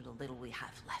other over the little we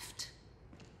have left.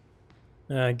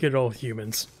 Good old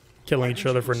humans. Killing each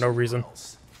other for no reason.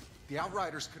 The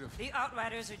Outriders could have... The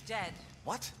Outriders are dead.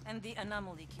 What? And the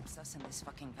anomaly keeps us in this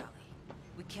fucking valley.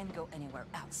 We can't go anywhere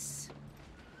else.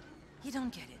 You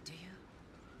don't get it, do you?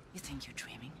 You think you're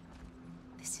dreaming?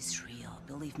 This is real.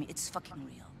 Believe me, it's fucking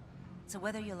real. So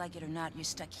whether you like it or not, you're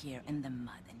stuck here in the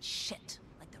mud and shit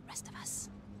like the rest of us.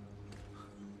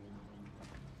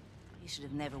 You should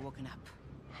have never woken up.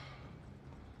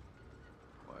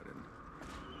 Why didn't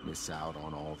miss out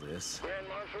on all this? Grand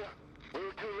Marshal, we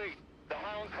were too late. The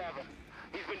hounds have him.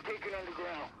 He's been taken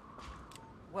underground.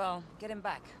 Well, get him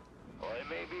back. Well, it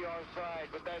may be our side,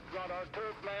 but that's not our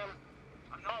turf, ma'am.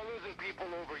 I'm not losing people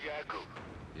over Jakub.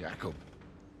 Jakub?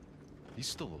 He's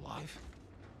still alive?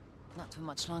 Not too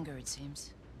much longer, it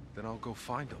seems. Then I'll go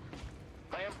find him.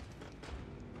 Ma'am?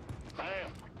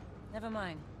 Ma'am? Never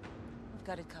mind. We've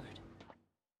got it covered.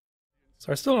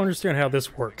 So I still don't understand how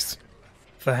this works.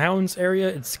 The Hounds area,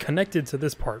 it's connected to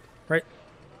this part, right?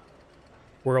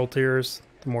 World tiers,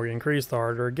 the more you increase, the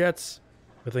harder it gets.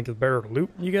 I think the better loot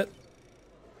you get.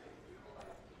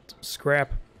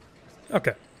 Scrap.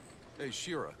 Okay. Hey,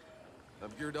 Shira. I'm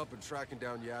geared up and tracking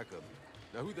down Jakub.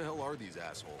 Now who the hell are these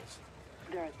assholes?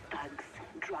 They're thugs,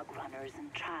 drug runners,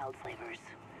 and child slavers.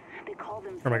 They call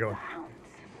themselves Where am I going? the Hounds.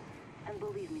 And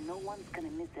believe me, no one's gonna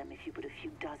miss them if you put a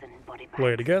few dozen in body bags.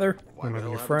 Play together. Why I'm the with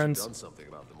hell your haven't friends. you done something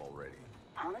about them already?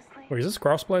 Honestly? Wait, is this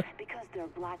crossplay? Because their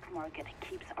black market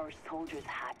keeps our soldiers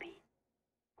happy.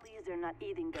 Please, they're not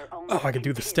eating their own. Oh, I can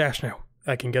do the stash now.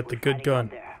 I can get the good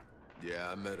gun. Yeah,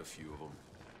 I met a few of them.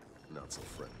 Not so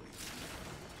friendly.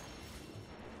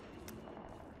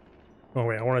 Oh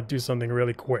wait, I want to do something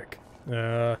really quick.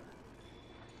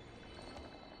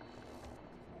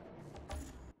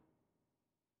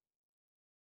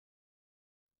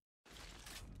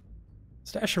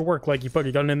 Stash should work like you put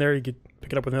your gun in there, you could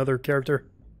pick it up with another character.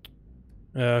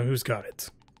 Who's got it?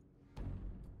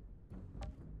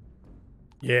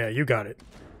 Yeah, you got it.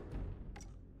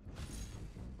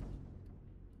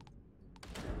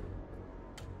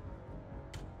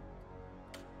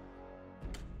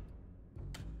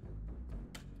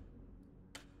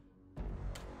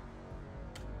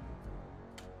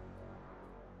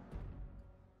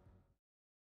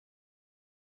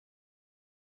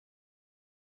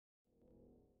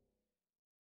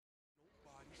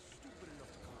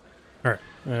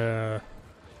 Alright,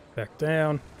 back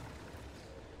down.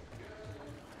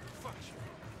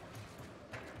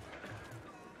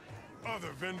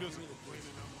 Other vendors.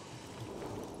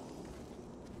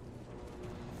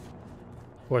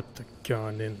 Put the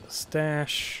gun in the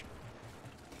stash.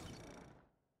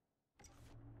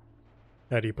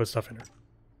 How do you put stuff in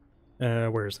there?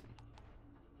 Where is it?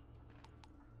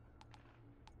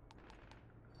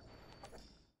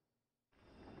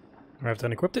 I have to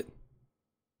unequip it?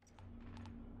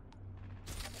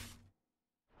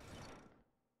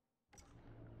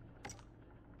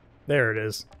 There it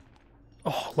is.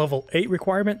 Oh, level 8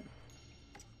 requirement?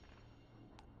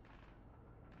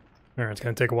 Alright, it's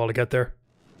gonna take a while to get there.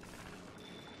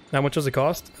 How much does it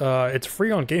cost? It's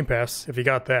free on Game Pass, if you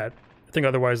got that. I think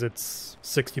otherwise it's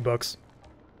 60 bucks.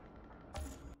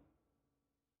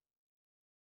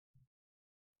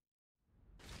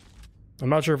 I'm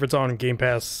not sure if it's on Game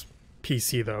Pass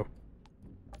PC, though.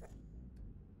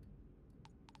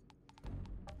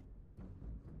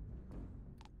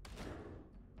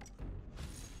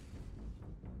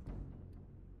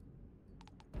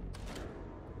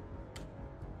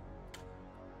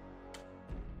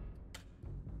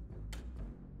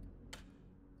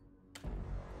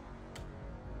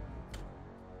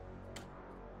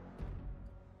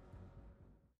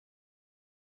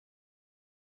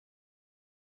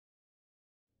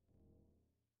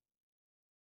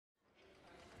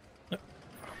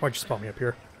 Why'd you spawn me up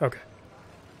here? Okay.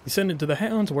 You send it to the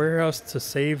Hounds warehouse to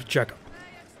save Jakub.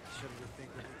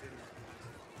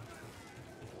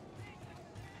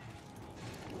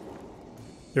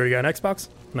 There you got an Xbox?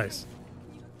 Nice.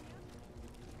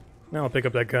 Now I'll pick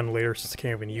up that gun later since I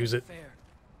can't even use it.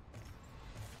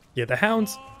 Yeah, the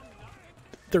Hounds...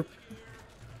 They're...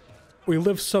 We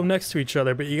live so next to each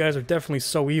other, but you guys are definitely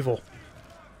so evil.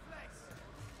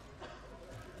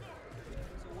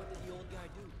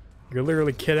 You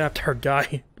literally kidnapped our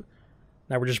guy.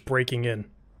 Now we're just breaking in.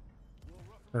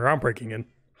 Or I'm breaking in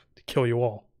to kill you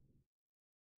all.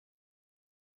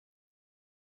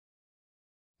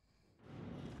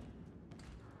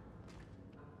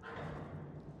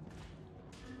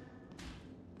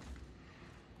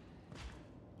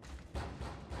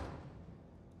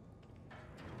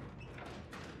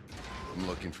 I'm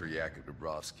looking for Jakub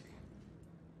Dabrowski.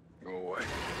 Go away.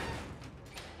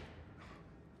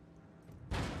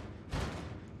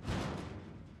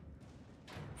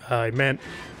 I meant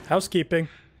housekeeping.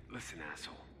 Listen,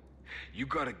 asshole. You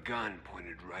got a gun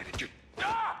pointed right at your...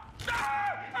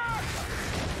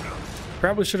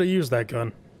 Probably should have used that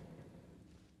gun.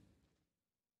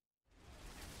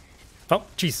 Oh,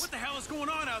 jeez. What the hell is going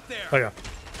on out there? Oh yeah.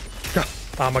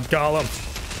 I'm a golem.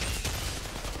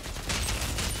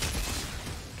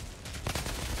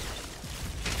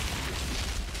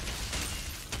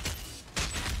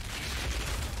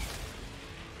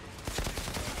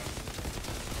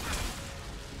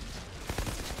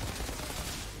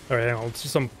 Alright, hang on, let's do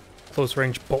some close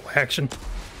range bolt action.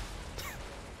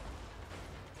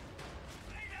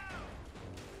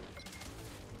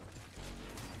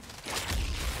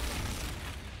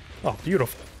 Oh,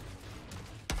 beautiful.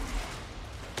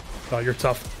 Oh, you're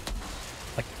tough.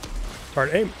 Like,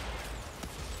 hard aim.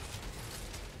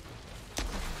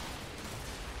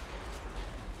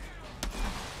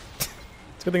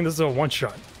 It's a good thing this is a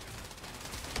one-shot.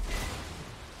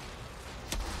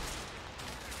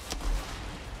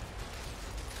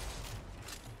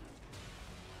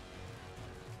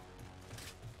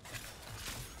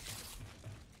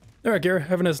 Alright, Gary,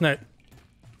 have a nice night.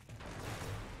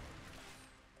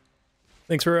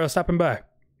 Thanks for stopping by.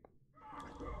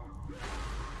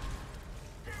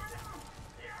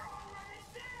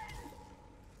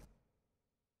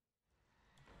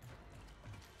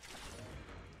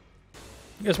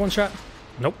 You guys one shot?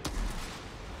 Nope.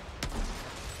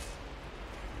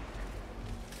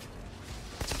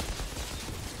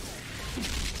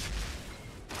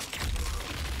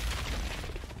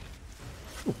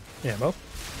 Ooh, ammo.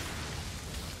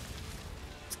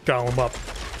 Let's gobble him up.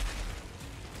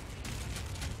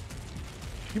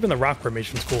 Even the rock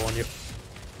formation's cool on you.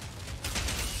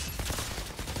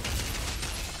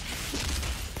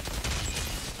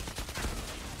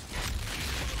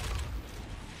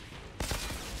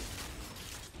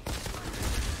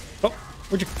 Oh,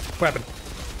 where'd you... What happened?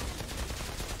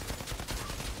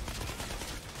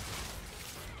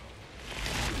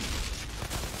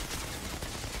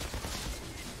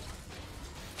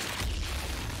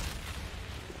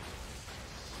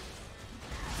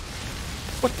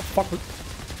 What the fuck was...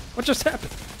 What just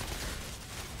happened?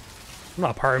 I'm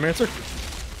not a pyromancer.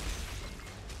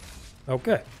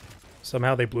 Okay.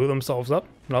 Somehow they blew themselves up,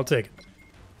 and I'll take it.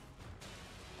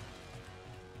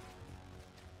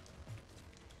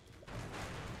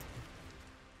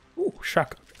 Ooh,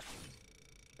 shotgun.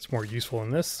 It's more useful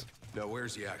than this. Now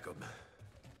where's Jacob?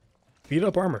 Beat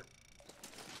up armor.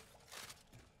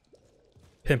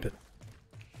 Pimpin'.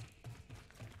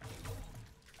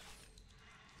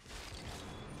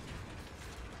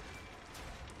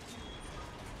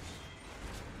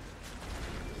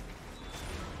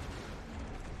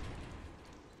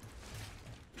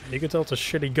 You can tell it's a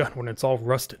shitty gun when it's all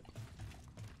rusted.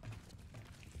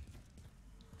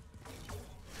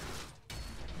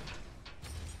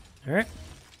 Alright.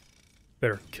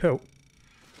 Better coat.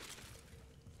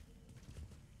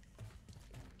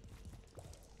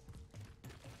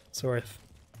 So I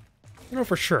don't know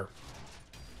for sure.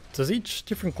 Does each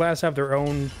different class have their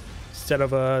own set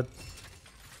of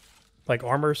like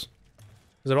armors?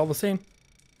 Is it all the same?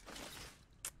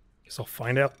 Guess I'll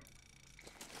find out.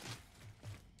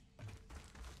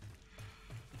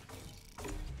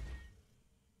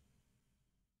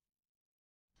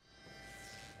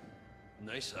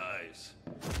 Nice eyes.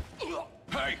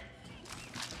 Hey!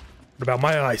 What about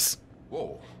my eyes?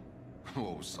 Whoa.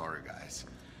 Whoa, sorry guys.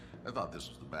 I thought this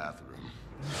was the bathroom.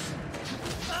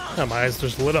 Oh, my eyes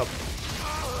just lit up.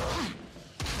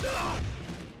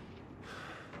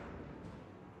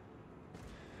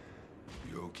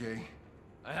 You okay?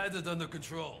 I had it under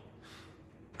control.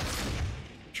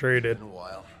 Sure you did. Been a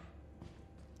while.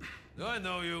 Do I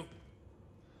know you?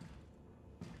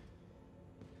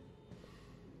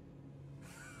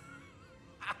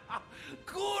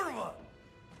 Kurva!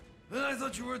 Then I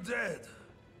thought you were dead.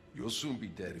 You'll soon be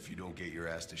dead if you don't get your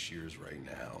ass to Shears right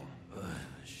now.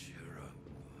 Sure.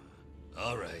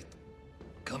 All right.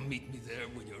 Come meet me there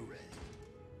when you're ready.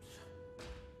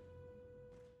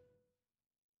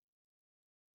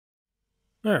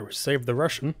 Alright, we saved the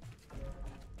Russian.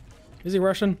 Is he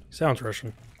Russian? He sounds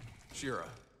Russian. Shira.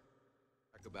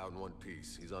 Back about in one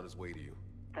piece. He's on his way to you.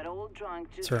 That old drunk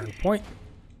just... Turning point.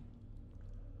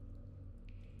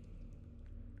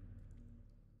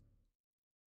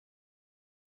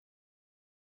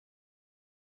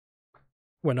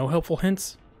 What, no helpful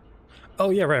hints?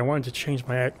 Oh yeah, right, I wanted to change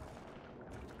my act.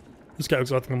 This guy looks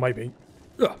like it might be.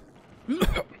 Ugh.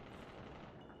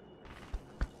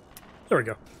 There we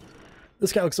go.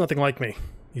 This guy looks nothing like me.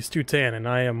 He's too tan and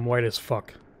I am white as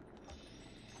fuck.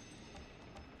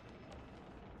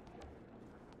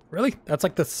 Really? That's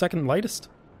like the second lightest?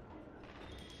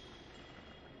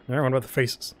 Alright, what about the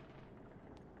faces?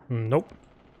 Nope.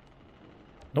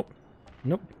 Nope.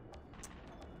 Nope.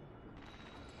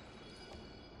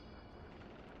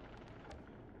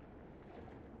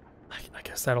 I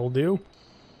guess that'll do.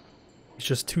 It's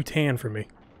just too tan for me.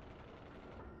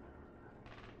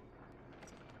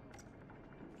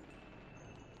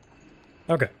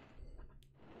 Okay.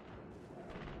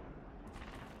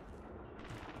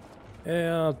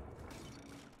 Yeah, I'll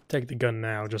take the gun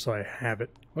now just so I have it.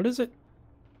 What is it?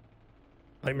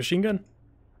 Light machine gun?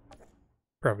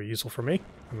 Probably useful for me.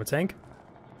 I'm a tank.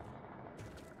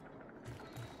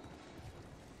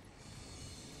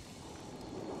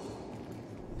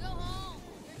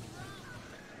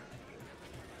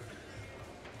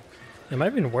 Am I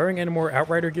even wearing any more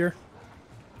Outrider gear?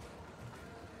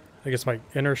 I guess my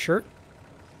inner shirt?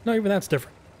 No, even that's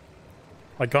different.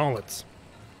 Like gauntlets.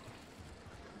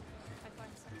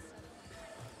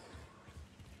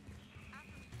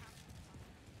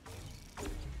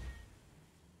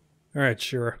 Alright,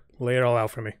 sure. Lay it all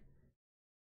out for me.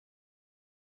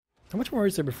 How much more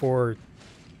is there before,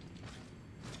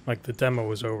 like, the demo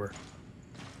was over?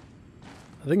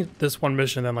 I think this one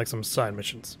mission, then like some side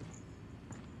missions.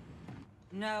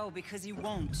 No, because he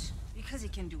won't. Because he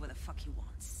can do what the fuck he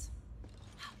wants.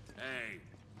 Hey,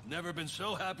 never been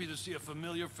so happy to see a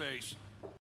familiar face.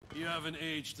 You haven't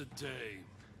aged a day.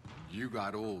 You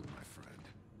got old, my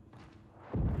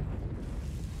friend.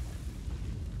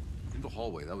 In the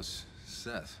hallway, that was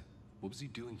Seth. What was he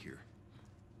doing here?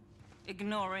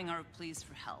 Ignoring our pleas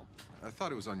for help. I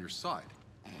thought it was on your side.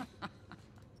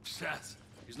 Seth,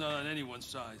 he's not on anyone's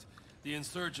side. The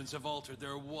insurgents have altered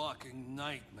their walking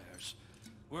nightmares.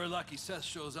 We're lucky Seth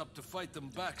shows up to fight them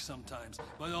back sometimes,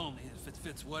 but only if it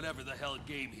fits whatever the hell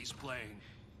game he's playing.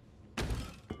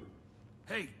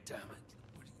 Hey, damn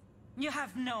it. You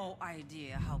have no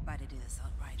idea how bad it is,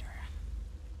 Outrider.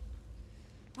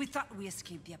 We thought we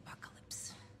escaped the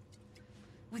apocalypse.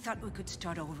 We thought we could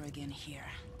start over again here.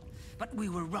 But we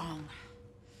were wrong.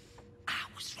 I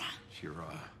was wrong.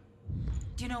 Shira.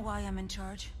 Do you know why I'm in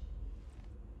charge?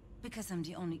 Because I'm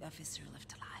the only officer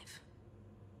left alive.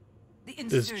 The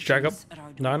Is Jacob insurgents at our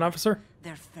door, not an officer?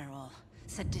 They're feral,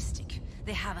 sadistic.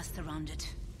 They have us surrounded.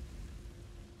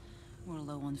 We're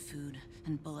low on food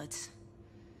and bullets.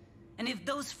 And if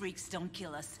those freaks don't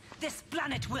kill us, this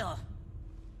planet will!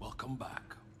 Welcome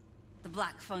back. The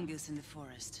black fungus in the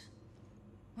forest.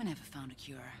 We never found a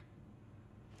cure.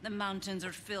 The mountains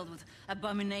are filled with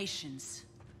abominations.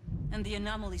 And the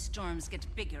anomaly storms get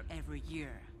bigger every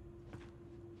year.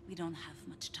 We don't have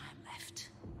much time left.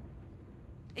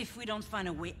 If we don't find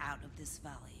a way out of this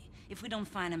valley, if we don't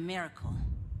find a miracle,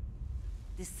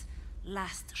 this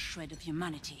last shred of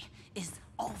humanity is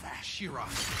over. Shira.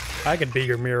 I could be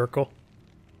your miracle.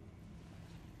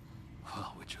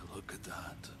 Oh, would you look at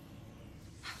that?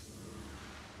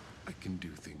 I can do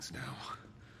things now.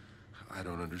 I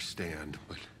don't understand,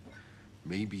 but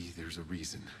maybe there's a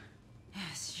reason.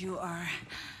 Yes, you are.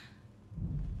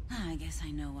 I guess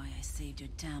I know why I saved your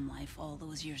damn life all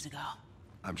those years ago.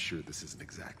 I'm sure this isn't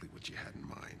exactly what you had in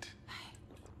mind.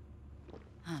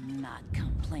 I'm not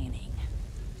complaining.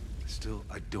 Still,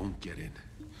 I don't get it.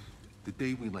 The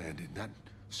day we landed, that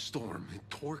storm, it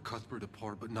tore Cuthbert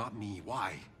apart, but not me.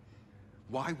 Why?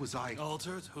 Why was I...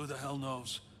 Altered? Who the hell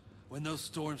knows? When those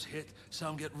storms hit,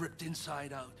 some get ripped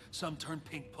inside out, some turn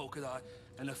pink polka dot,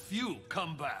 and a few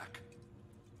come back.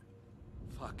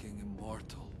 Fucking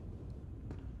immortal.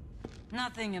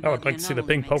 Nothing I about would like to see the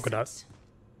anomaly pink polka makes dot. sense.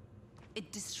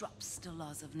 It disrupts the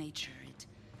laws of nature. It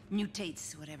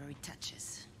mutates whatever it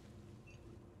touches.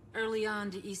 Early on,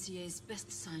 the ECA's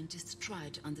best scientists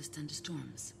tried to understand the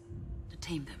storms, to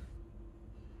tame them.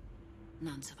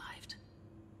 None survived.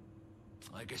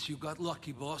 I guess you got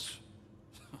lucky, boss.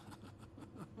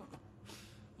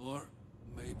 Or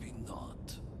maybe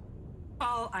not.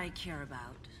 All I care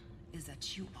about is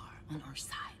that you are on our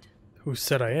side. Who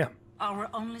said I am? Our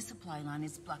only supply line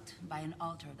is blocked by an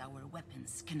altar that our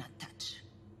weapons cannot touch.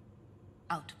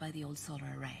 Out by the old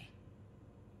solar array.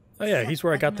 Oh yeah, he's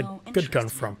where I got the no good gun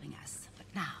interest in from. helping us, but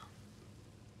now,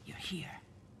 you're here.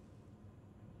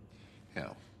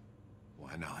 Hell,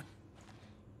 why not?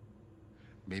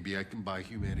 Maybe I can buy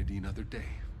humanity another day.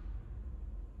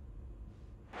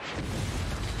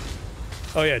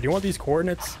 Oh yeah, do you want these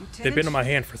coordinates? They've been in my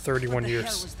hand for 31 What the years.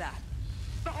 hell was that?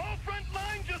 The whole front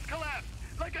line just collapsed!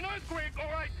 Like an earthquake, all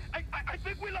right? I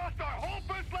think we lost our whole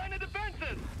first line of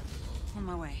defenses! On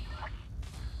my way.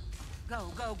 Go,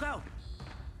 go, go!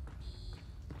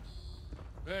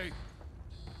 Hey,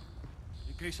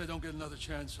 in case I don't get another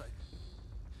chance,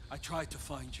 I tried to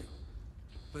find you.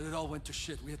 But it all went to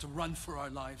shit. We had to run for our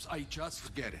lives. I just...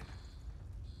 Forget it.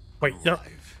 Wait,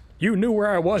 you knew where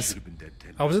I was.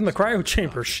 I was in the cryo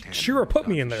chamber. Shira put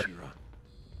me in there.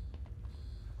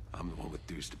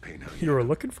 dues to pay now. You were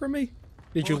looking for me?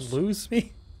 Did you lose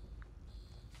me?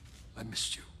 I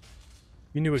missed you.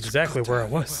 You knew exactly where I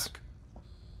was.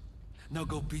 Now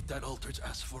go beat that Altered's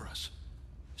ass for us,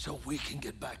 so we can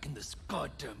get back in this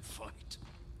goddamn fight.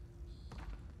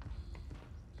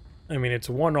 I mean, it's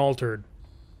one Altered.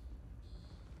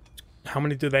 How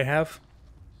many do they have?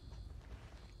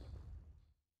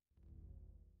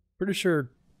 Pretty sure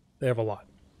they have a lot.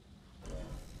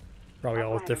 Probably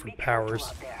all with different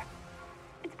powers.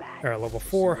 Alright, level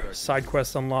 4, side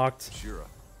quest unlocked.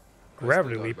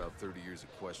 Gravity leap. About 30 years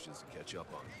of questions to catch up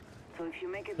on.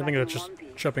 I think that's just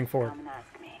jumping forward.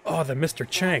 Oh, the Mr.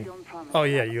 Chang. Oh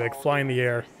yeah, you like fly in the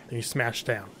air, and you smash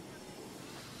down.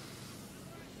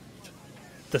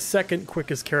 The second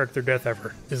quickest character death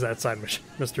ever is that side mission,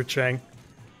 Mr. Chang.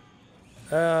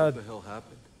 What the hell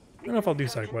happened? I don't know if I'll do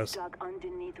side quests.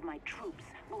 Underneath my troops,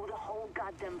 blew the whole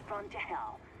goddamn front to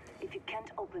hell. If you can't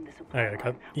open the Oh supply yeah, I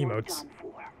got emotes.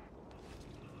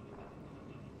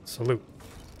 Salute.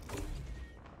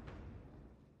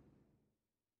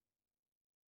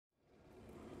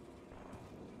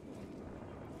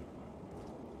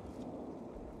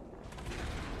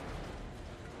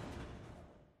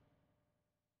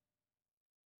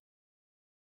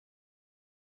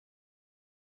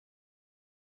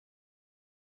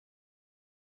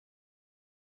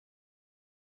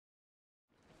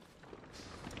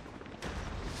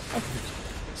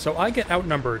 So I get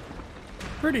outnumbered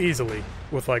pretty easily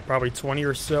with like probably 20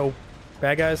 or so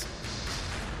bad guys.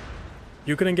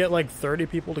 You couldn't get like 30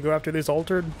 people to go after these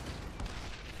Altered?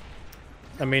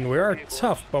 I mean, we are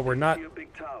tough, but we're not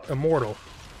immortal.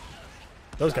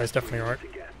 Those guys definitely aren't.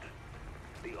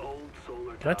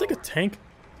 Can I take a tank?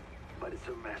 But it's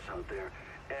a mess out there.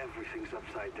 Everything's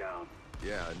upside down.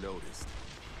 Yeah, I noticed.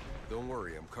 Don't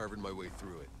worry, I'm carving my way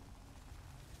through it.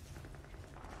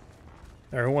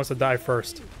 Alright, who wants to die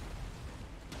first?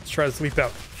 Let's try to sleep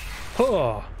out.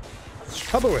 Oh!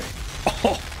 How about we?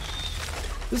 Oh!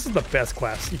 This is the best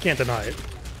class. You can't deny it.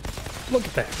 Look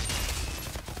at that.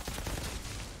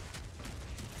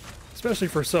 Especially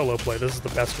for solo play, this is the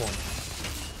best one.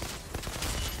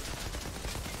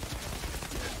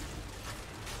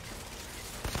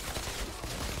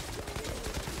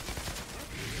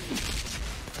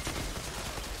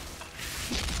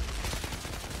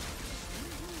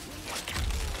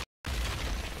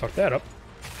 Fuck that up.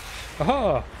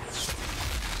 Aha!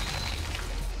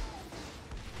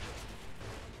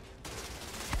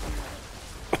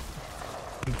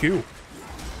 Thank you.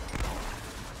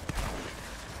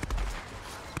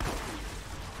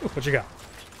 Ooh, what you got?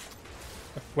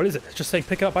 What is it? It's just saying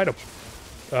pick up item.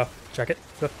 Check it.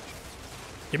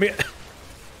 Give me it.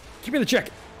 Give me the check.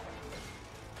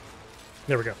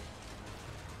 There we go.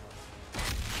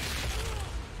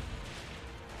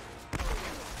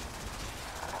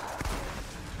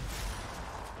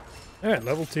 Alright,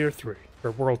 level tier 3, or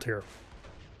world tier.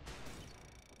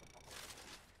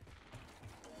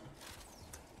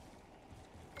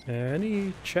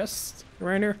 Any chests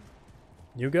around here?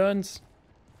 New guns?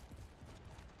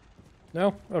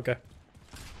 No? Okay.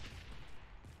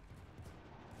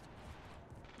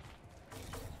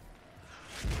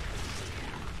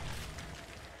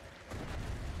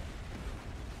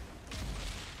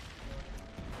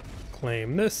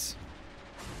 Claim this.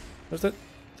 What's it?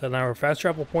 Is that now our fast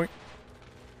travel point?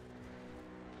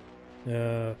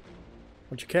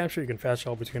 Once you capture, you can fast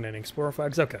travel between any explorer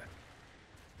flags. Okay.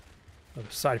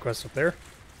 Another side quest up there.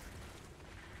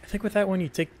 I think with that one, you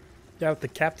take out the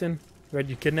captain who had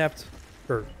you kidnapped,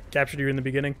 or captured you in the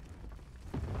beginning.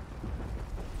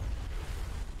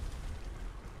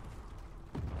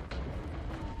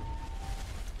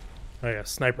 Oh yeah,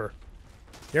 sniper.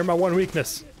 You're my one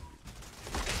weakness.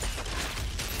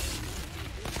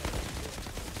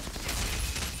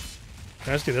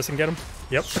 Can I just do this and get him?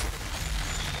 Yep.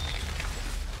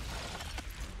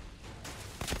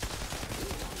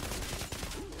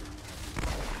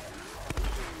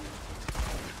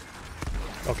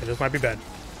 Okay, this might be bad.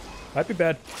 Might be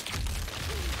bad.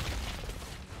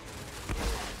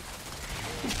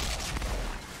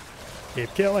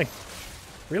 Keep killing.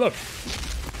 Reload.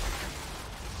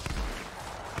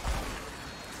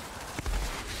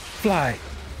 Fly.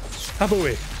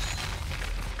 Habooey.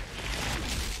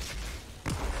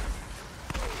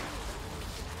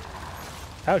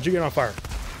 How'd you get on fire?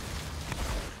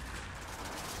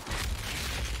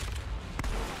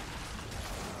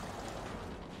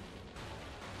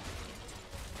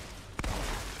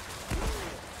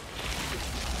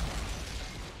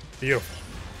 Beautiful.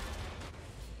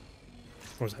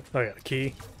 What was that? Oh yeah, the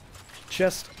key.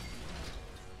 Chest.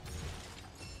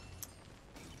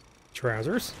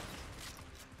 Trousers.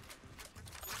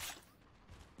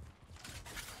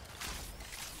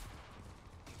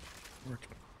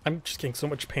 I'm just getting so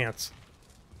much pants.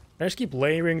 I just keep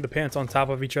layering the pants on top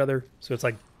of each other, so it's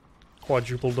like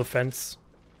quadruple defense.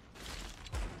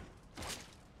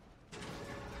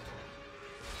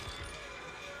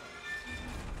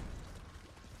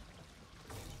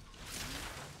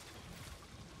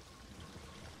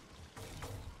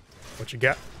 What you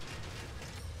got?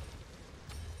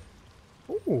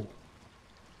 Ooh.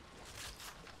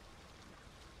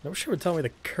 I wish it would tell me the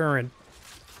current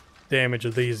damage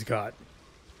of these got.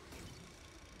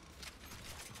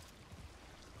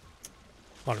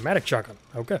 Automatic shotgun.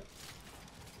 Okay.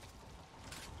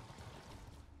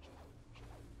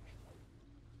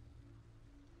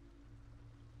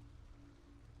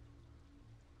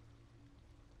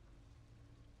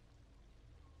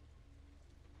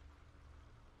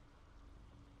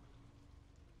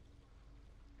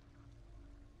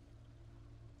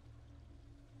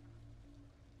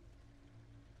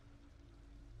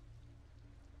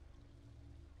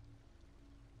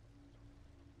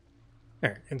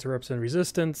 Alright, interrupts and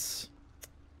resistance.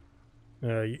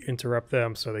 You interrupt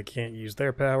them so they can't use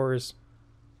their powers.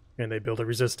 And they build a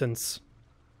resistance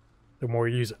the more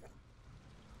you use it.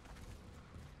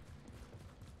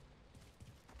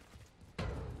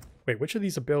 Wait, which of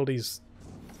these abilities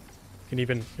can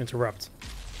even interrupt?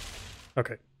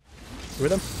 Okay. Two of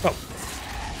them? Oh.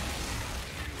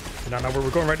 I do not know where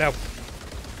we're going right now.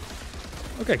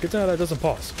 Okay, good to know that doesn't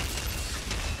pause.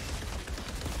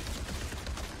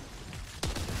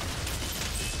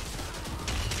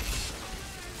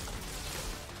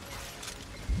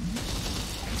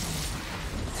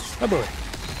 Oh boy.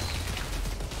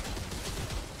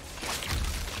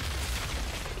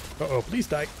 Uh-oh, please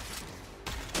die.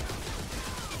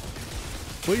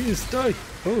 Please die.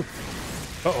 Oh.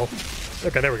 Uh-oh.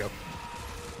 Okay, there we go.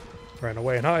 Run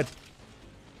away and hide.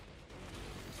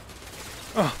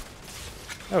 Oh.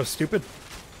 That was stupid.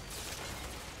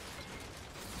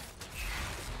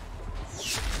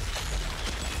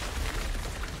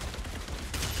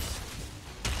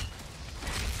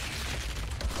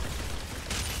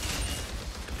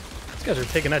 These guys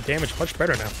are taking that damage much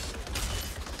better now.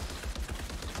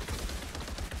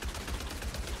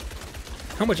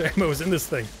 How much ammo is in this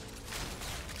thing?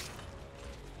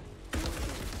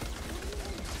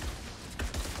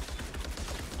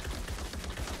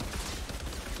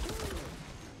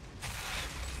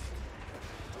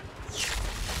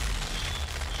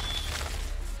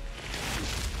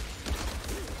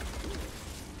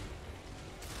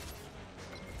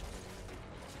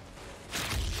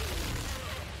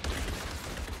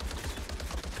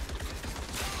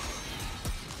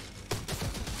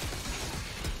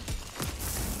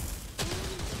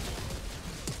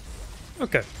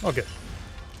 Okay, all good.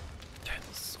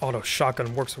 This auto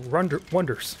shotgun works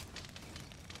wonders.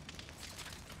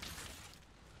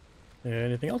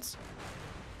 Anything else?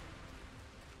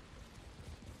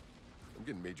 I'm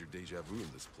getting major deja vu in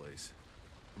this place.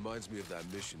 Reminds me of that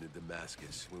mission in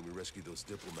Damascus when we rescued those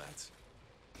diplomats.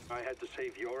 I had to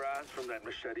save your ass from that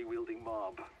machete-wielding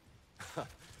mob.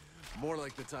 More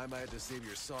like the time I had to save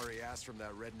your sorry ass from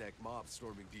that redneck mob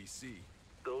storming DC.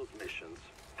 Those missions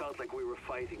felt like we were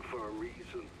fighting for a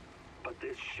reason. But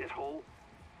this shithole,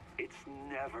 it's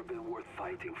never been worth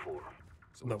fighting for.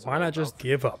 So but why not just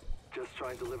give up? Just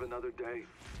trying to live another day.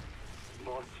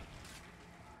 Boss,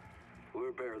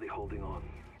 we're barely holding on.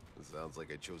 It sounds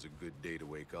like I chose a good day to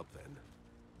wake up then.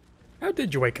 How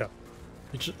did you wake up?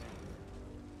 The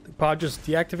pod just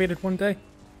deactivated one day?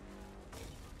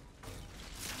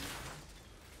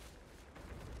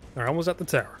 Alright, almost at the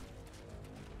tower.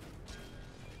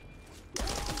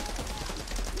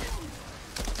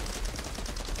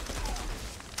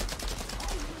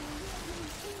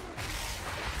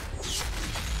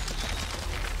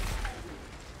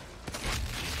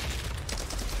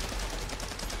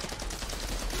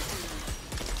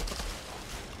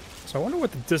 So I wonder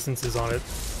what the distance is on it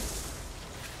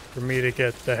for me to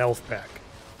get the health back.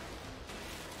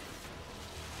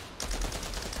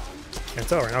 Can't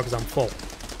tell right now because I'm full.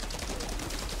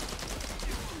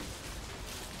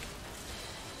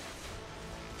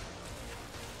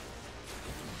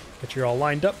 Get you all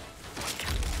lined up.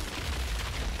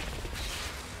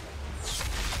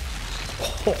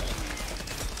 Oh.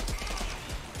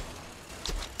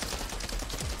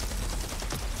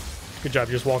 Good job,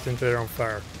 you just walked into their own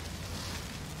fire.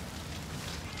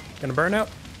 Gonna burn out?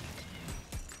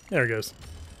 There he goes.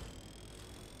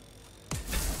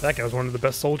 That guy was one of the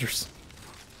best soldiers.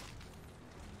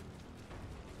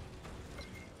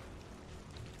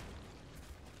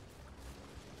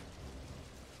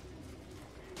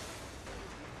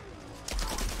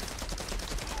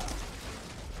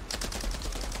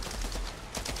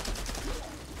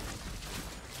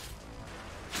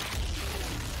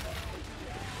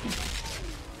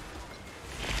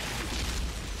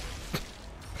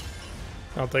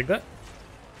 I'll take that.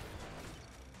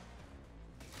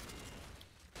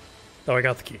 Oh, I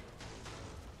got the key.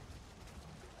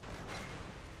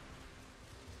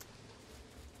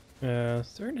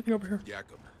 Is there anything over here?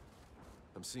 Jacob,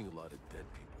 I'm seeing a lot of dead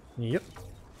people. Yep.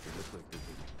 They look like they've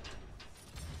been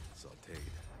sauteed.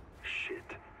 Shit.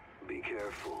 Be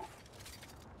careful.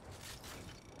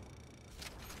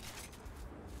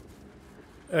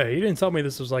 Hey, you didn't tell me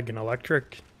this was like an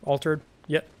electric altered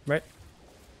yet, right?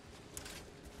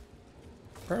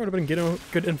 Probably would have been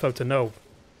good info to know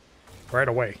right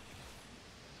away.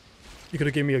 You could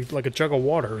have given me like a jug of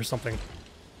water or something.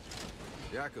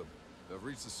 Jacob, I've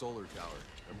reached the solar tower.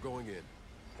 I'm going in.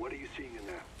 What are you seeing in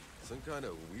there? Some kind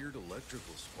of weird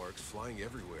electrical sparks flying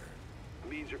everywhere.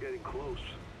 Means you're getting close.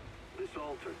 This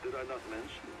altar, did I not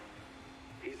mention?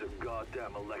 He's a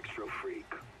goddamn electro freak.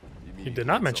 You mean You did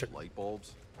not mention light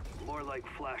bulbs? More like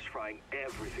flash frying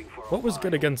everything for what was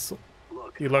good against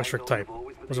the electric type?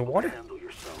 Was it water?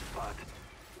 Yourself,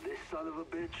 this son of a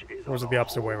bitch is Or was it the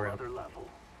opposite way around?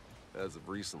 As of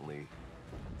recently,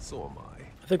 so am I.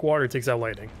 I think water takes out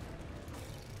lightning.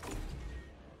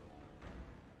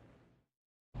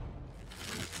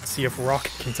 See if rock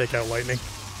can take out lightning.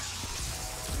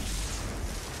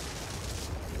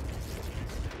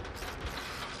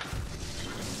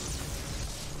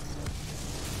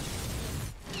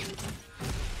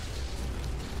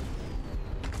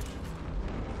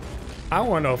 I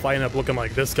want to know if I end up looking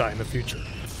like this guy in the future.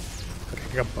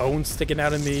 Like I got bones sticking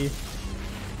out of me.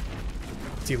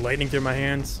 See lightning through my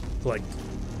hands. Like,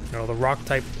 you know, the rock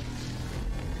type.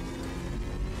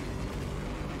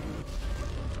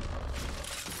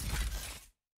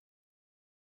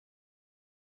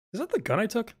 Is that the gun I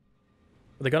took?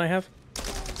 Or the gun I have?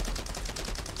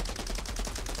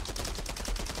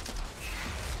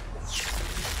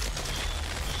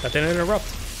 That didn't interrupt.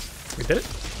 We did it?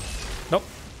 Nope.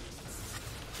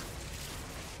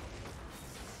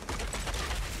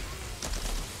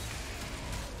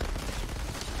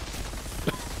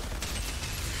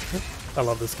 I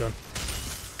love this gun.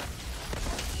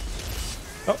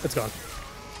 Oh, it's gone.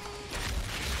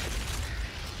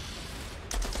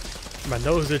 My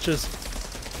nose itches.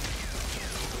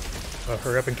 Oh,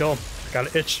 hurry up and kill him. I got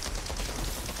an itch.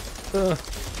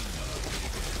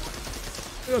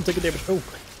 Don't take a damage. Oh.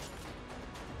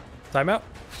 Timeout.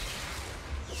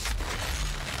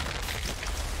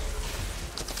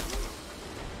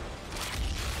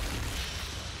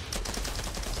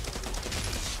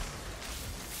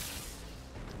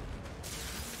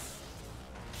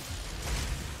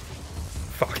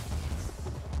 Fuck.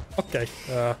 Okay.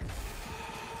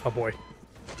 Oh boy.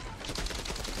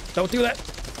 Don't do that.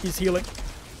 He's healing.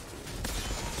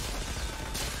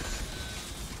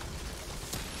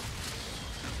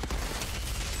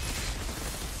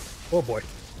 Oh boy.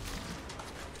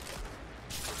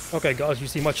 Okay, guys, you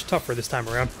seem much tougher this time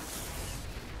around.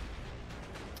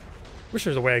 Wish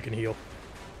there's a way I can heal.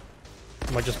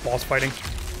 Am I just boss fighting?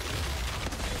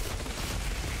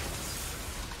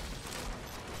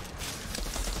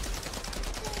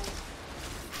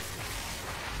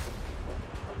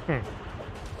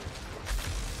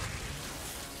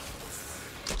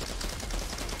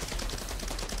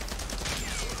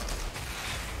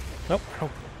 Nope. Oh.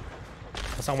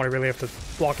 That's not what I really have to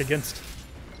block against.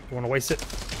 Don't want to waste it.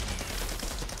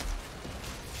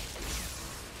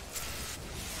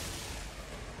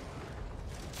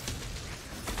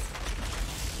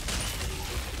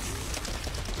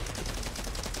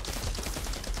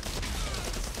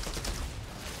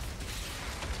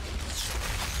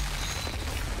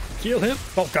 Kill him.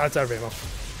 Oh god, it's out of ammo.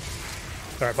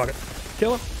 Alright, fuck it.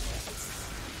 Kill him.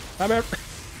 I'm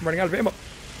running out of ammo.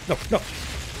 No, no.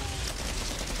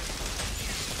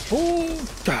 Oh,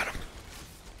 got him.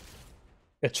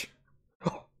 Itch.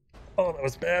 Oh, that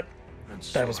was bad.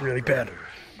 That was really bad.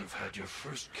 You've had your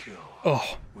first kill.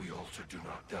 Oh. We also do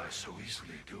not die so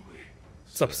easily, do we?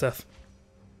 What's up, Seth?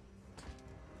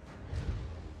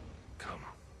 Come.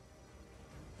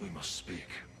 We must speak.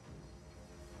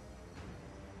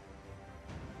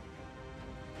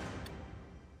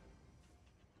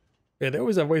 Yeah, they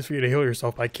always have ways for you to heal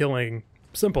yourself by killing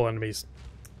simple enemies.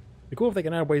 It'd be cool if they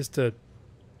can add ways to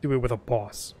do it with a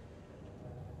boss.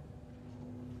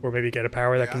 Or maybe get a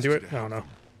power that can do it. I don't know.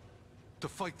 To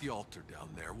fight the altar down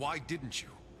there, why didn't you?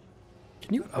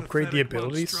 Can you upgrade the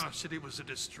abilities? Monstrosity was a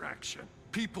distraction.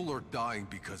 People are dying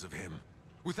because of him.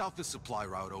 Without the supply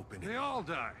route open. They all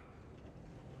die.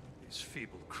 These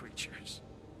feeble creatures.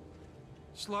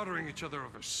 Slaughtering each other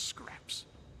over scraps.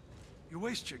 You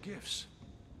waste your gifts.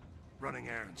 Running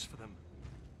errands for them.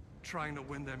 Trying to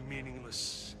win their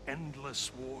meaningless,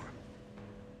 endless war.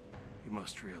 You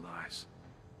must realize,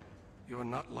 You're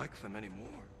not like them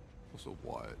anymore. So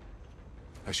what?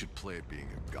 I should play at being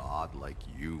a god like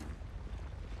you.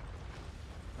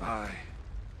 I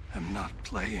am not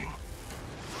playing.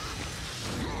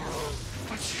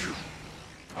 But you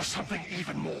are something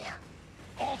even more.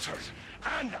 Altered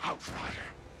and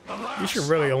Outrider. You should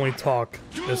really only talk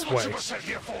this way.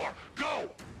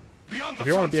 If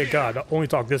you want to be a god, only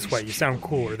talk this way. You sound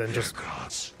cooler than just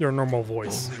your normal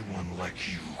voice. Only one like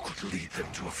you could lead them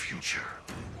to a future.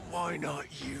 Why not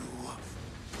you?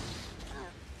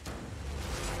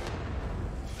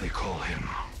 They call him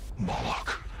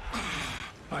Moloch.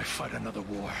 I fight another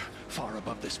war, far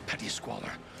above this petty squalor.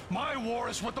 My war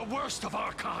is with the worst of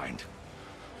our kind.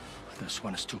 This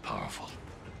one is too powerful.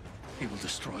 He will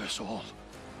destroy us all,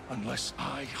 unless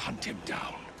I hunt him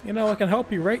down. You know, I can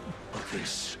help you, right? But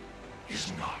this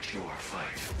is not your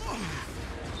fight.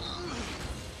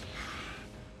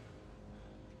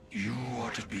 You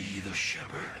are to be the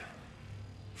shepherd.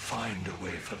 Find a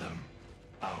way for them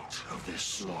out of this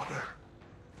slaughter,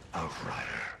 Outrider.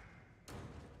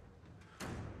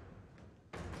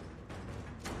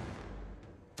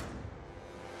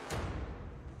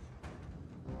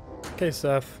 Okay,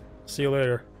 Seth. See you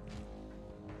later.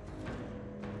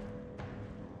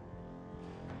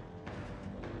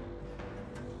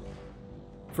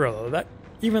 Bro, that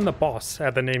even the boss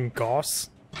had the name Goss,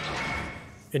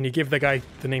 and you give the guy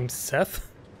the name Seth.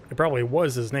 It probably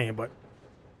was his name, but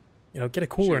you know, get a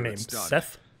cooler name, It's done.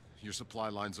 Seth. Your supply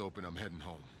line's open. I'm heading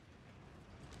home.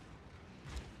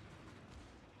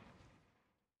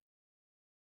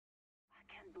 I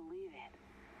can't believe it.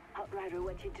 Outrider,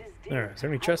 what you just did. Alright, is there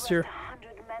any chests here?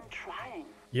 100 men trying.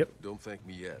 Yep. Don't thank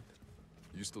me yet.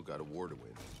 You still got a war to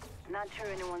win. Not sure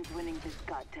anyone's winning this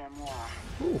goddamn war.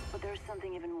 Ooh. But there's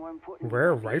something even more important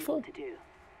Rare we'll be rifle? able to do.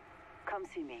 Come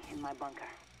see me in my bunker.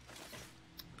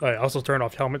 Alright, also turn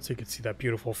off helmet so you can see that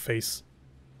beautiful face.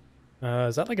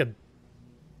 Is that like a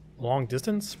long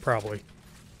distance? Probably.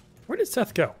 Where did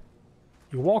Seth go?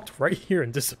 He walked right here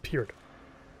and disappeared.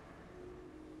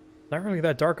 Not really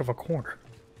that dark of a corner.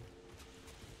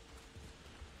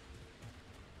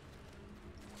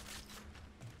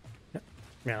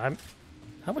 Man,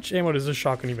 how much ammo does this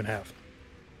shotgun even have?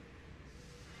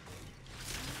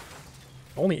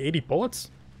 Only 80 bullets?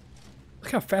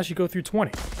 Look how fast you go through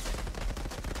 20.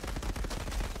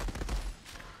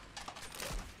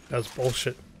 That's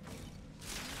bullshit.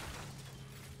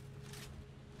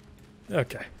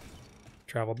 Okay.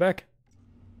 Travel back.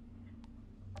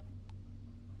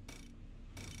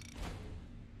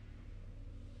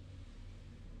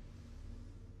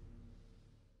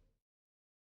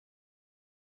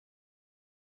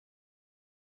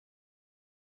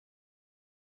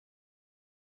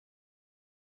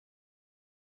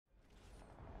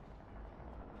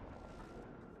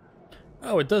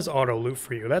 Oh, it does auto loot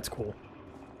for you. That's cool.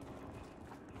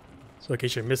 So in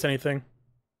case you miss anything.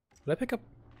 Did I pick up?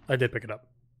 I did pick it up.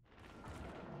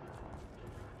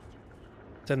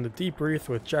 Send the debrief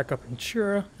with Jacob and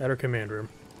Shira at our command room.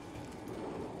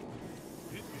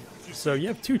 So you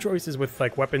have two choices with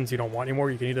like weapons you don't want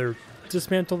anymore. You can either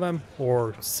dismantle them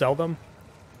or sell them.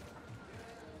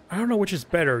 I don't know which is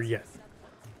better yet.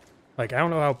 Like, I don't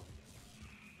know how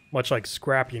much like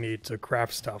scrap you need to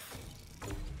craft stuff.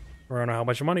 Or I don't know how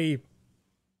much money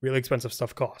really expensive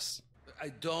stuff costs. I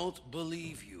don't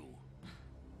believe you.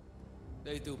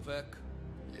 They do, Peck.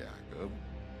 Yeah, good.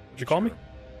 Would you call me?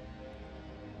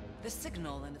 The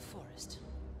signal in the forest.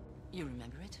 You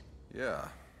remember it? Yeah,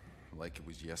 like it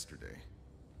was yesterday.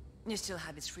 You still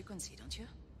have its frequency, don't you?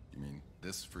 You mean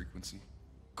this frequency?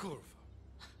 Curva.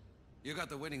 You got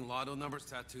the winning lotto numbers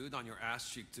tattooed on your ass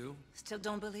cheek too? Still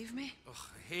don't believe me? Ugh,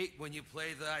 I hate when you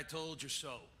play the I told you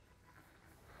so.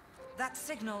 That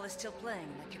signal is still playing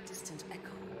like a distant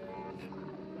echo.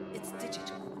 It's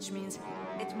digital, which means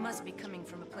it must be coming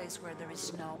from a place where there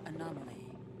is no anomaly.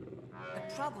 The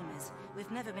problem is,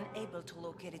 we've never been able to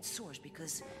locate its source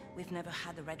because we've never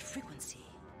had the right frequency.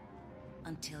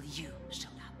 Until you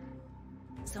showed up.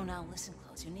 So now listen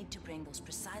close, you need to bring those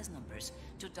precise numbers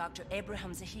to Dr.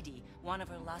 Abraham Zahidi, one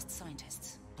of our last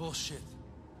scientists. Bullshit.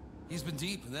 He's been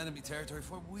deep in enemy territory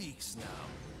for weeks now.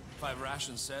 5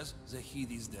 Ration says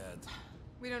Zahidi's dead.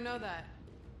 We don't know that.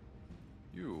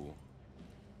 You?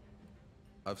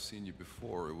 I've seen you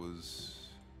before. It was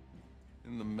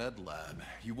in the med lab.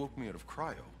 You woke me out of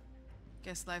cryo.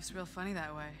 Guess life's real funny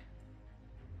that way.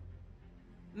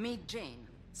 Meet Jane,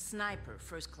 sniper,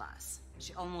 first class.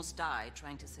 She almost died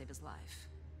trying to save his life.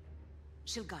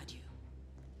 She'll guide you.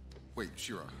 Wait,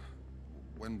 Shira.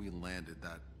 When we landed,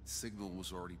 that signal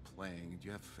was already playing. Do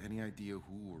you have any idea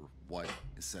who or what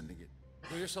is sending it?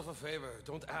 Do yourself a favor.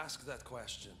 Don't ask that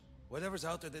question. Whatever's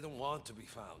out there, they don't want to be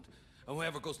found. And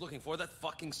whoever goes looking for that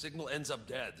fucking signal ends up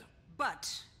dead. But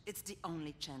it's the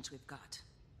only chance we've got.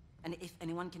 And if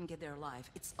anyone can get there alive,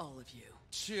 it's all of you.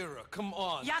 Shira, come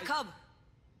on. Jakob!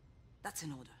 That's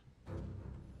an order.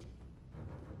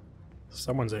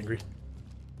 Someone's angry.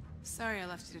 Sorry I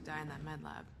left you to die in that med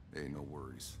lab. Hey, no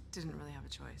worries. Didn't really have a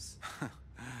choice.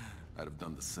 I'd have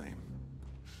done the same.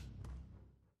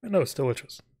 I know, still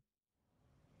itches.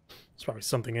 There's probably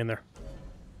something in there.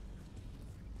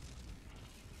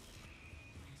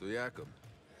 So, Jakob,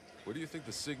 what do you think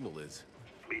the signal is?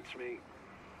 Beats me.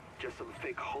 Just some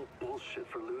fake hope bullshit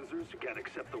for losers who can't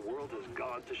accept the world has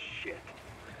gone to shit.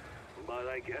 But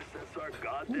I guess that's our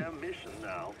goddamn mission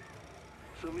now.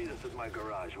 So meet us at my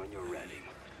garage when you're ready.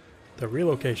 The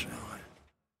relocation.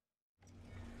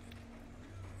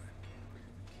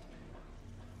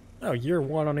 Oh, year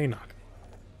 1 on Enoch.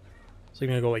 So you're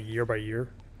gonna go like year by year?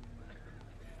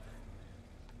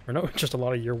 Or no, just a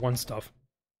lot of year 1 stuff.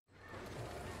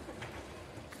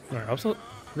 Alright, I'm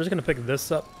just gonna pick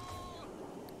this up.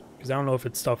 Because I don't know if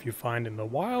it's stuff you find in the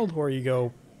wild or you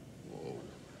go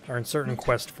or in certain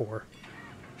quest for.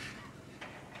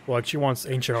 Well, she wants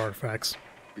ancient artifacts.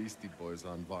 Beastie Boys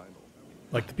on vinyl.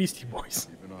 Like the Beastie Boys.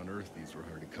 Even on Earth, these were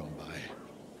hard to come by.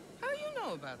 How you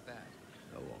know about that?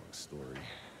 A long story.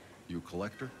 You a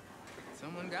collector?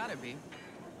 Someone gotta be.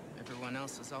 Everyone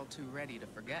else is all too ready to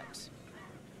forget.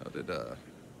 How did,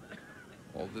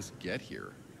 all this get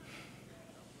here?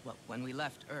 Well, when we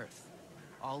left Earth,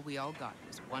 all we all got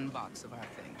was one box of our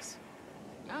things.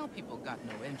 Now people got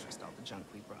no interest all the junk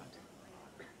we brought.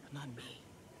 But not me.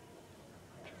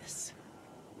 This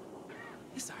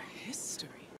is our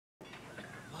history.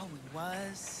 All we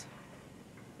was,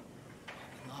 all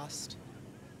we lost.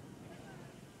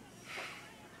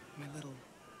 My little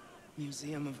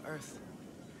museum of Earth.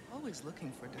 Always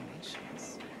looking for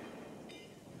donations.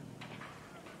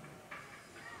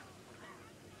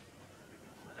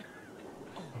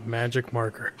 A magic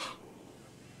marker.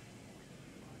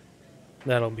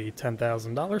 That'll be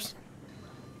 $10,000.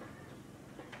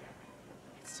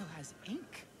 It still has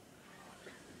ink.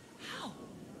 How?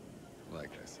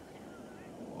 Like I said,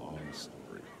 long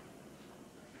story.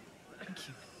 Thank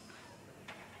you.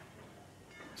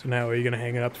 So now are you going to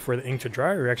hang it up for the ink to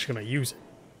dry, or are you actually going to use it?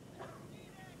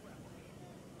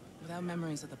 Without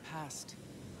memories of the past,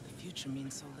 the future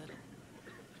means so little.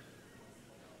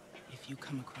 If you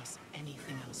come across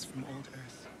anything else from old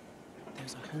Earth,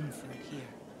 there's a home for it here.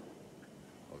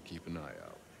 I'll keep an eye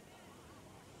out.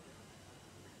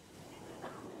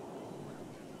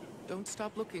 Don't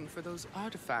stop looking for those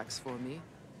artifacts for me.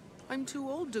 I'm too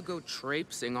old to go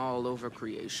traipsing all over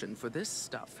creation for this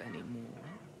stuff anymore.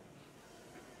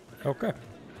 Okay.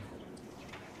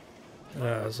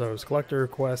 So it's collector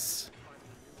quests.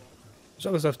 There's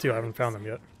other stuff too, I haven't found them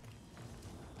yet.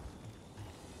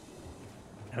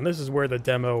 And this is where the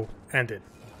demo ended.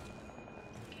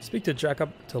 Speak to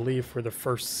Jacob to leave for the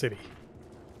first city.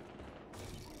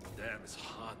 Damn, it's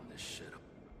hot in this shit.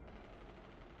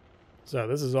 So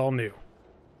this is all new.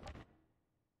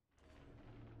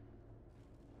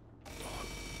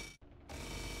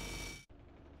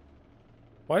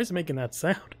 Why is it making that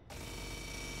sound?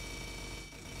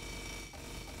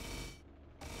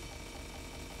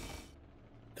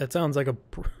 That sounds like a...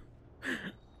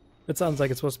 It sounds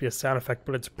like it's supposed to be a sound effect,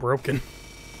 but it's broken.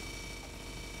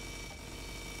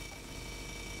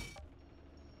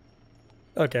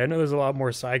 Okay, I know there's a lot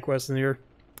more side quests in here,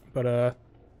 but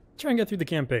try and get through the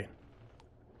campaign.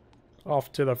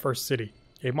 Off to the first city.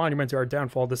 A monument to our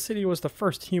downfall, the city was the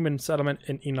first human settlement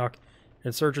in Enoch.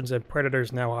 Insurgents and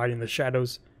predators now hide in the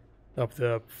shadows of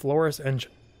the Flores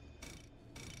engine.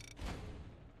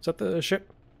 Is that the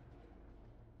ship?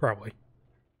 Probably.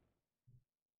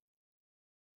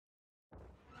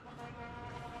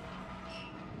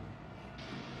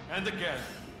 And again,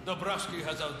 Dobrowski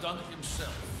has outdone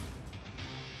himself.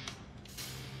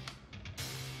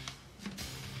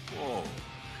 Whoa.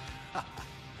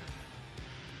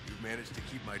 You managed to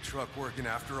keep my truck working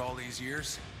after all these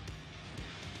years?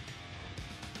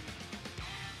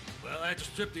 Well, I had to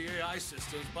strip the AI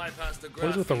systems, bypass the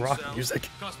What is with the graphene rock cells. music?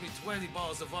 Cost me 20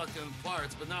 balls of vodka and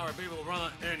parts, but now I'll be able to run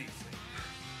on anything.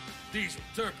 Diesel,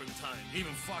 turpentine,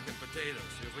 even fucking potatoes,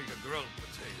 if we could grow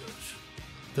potatoes.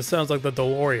 This sounds like the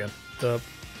DeLorean.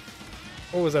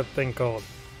 What was that thing called?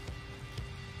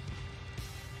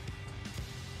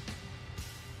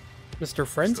 Mr.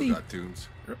 Frenzy? Still got tunes.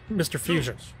 Mr.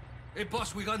 Fusion. Tunes. Hey,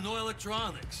 boss, we got no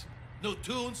electronics. No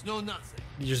tunes, no nothing.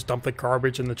 You just dump the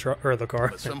garbage in the truck or the car.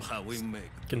 But somehow we make.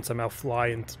 Can somehow fly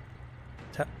and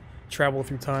travel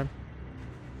through time.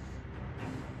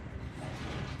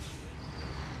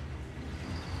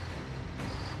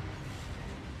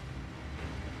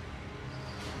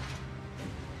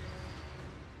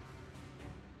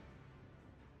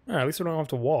 At least we don't have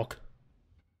to walk.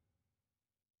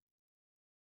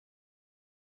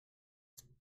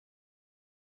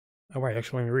 Oh, right,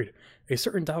 actually, let me read it. A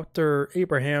certain Dr.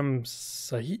 Abraham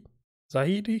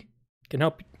Zahidi can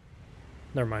help you.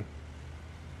 Never mind.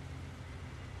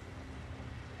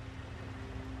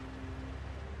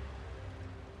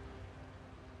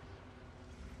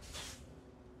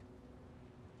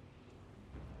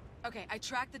 Okay, I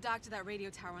tracked the doc to that radio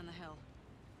tower on the hill.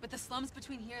 But the slums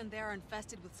between here and there are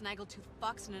infested with snaggletooth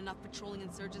fucks and enough patrolling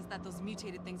insurgents that those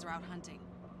mutated things are out hunting.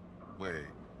 Wait.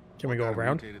 Can we go what kind of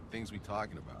around? mutated things we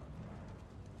talking about?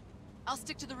 I'll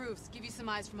stick to the roofs, give you some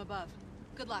eyes from above.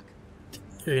 Good luck.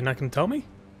 You're not gonna tell me?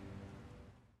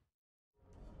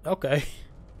 Okay.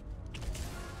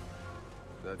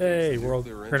 Hey, we're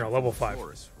in level 5.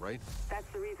 Forest, right? That's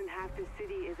the reason half this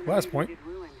city is an Last point.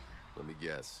 ruin. Let me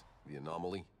guess. The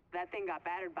anomaly? That thing got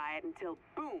battered by it until,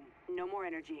 boom, no more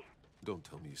energy. Don't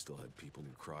tell me you still had people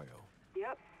in cryo.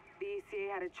 Yep, the ECA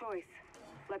had a choice.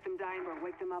 Let them die or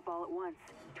wake them up all at once,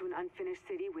 to an unfinished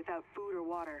city without food or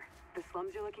water. The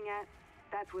slums you're looking at,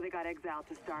 that's where they got exiled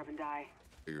to starve and die.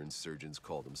 Your insurgents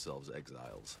call themselves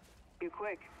exiles. You're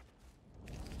quick.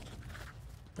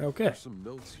 Okay. There's some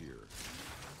notes here.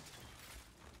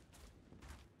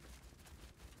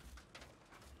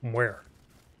 Where?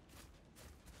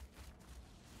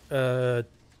 Got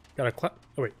a oh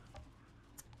wait.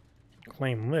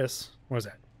 Claim this. What is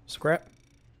that? Scrap?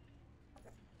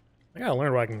 I gotta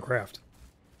learn what I can craft.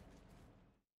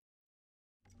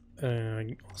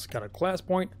 It's got a class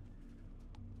point.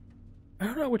 I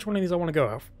don't know which one of these I want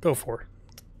to go for.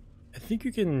 I think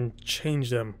you can change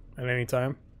them at any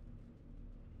time.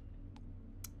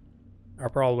 I'll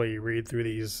probably read through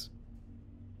these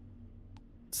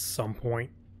at some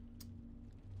point.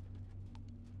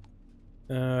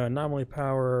 Anomaly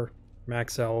power,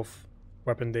 max health,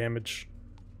 weapon damage.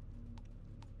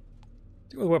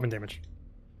 Let's go with weapon damage.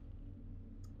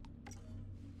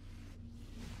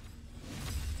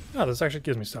 Oh, this actually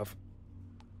gives me stuff.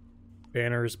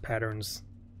 Banners, patterns,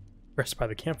 rest by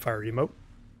the campfire emote.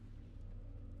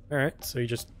 Alright, so you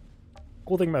just...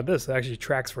 Cool thing about this, it actually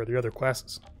tracks for the other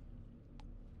classes.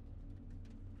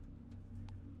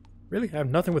 Really? I have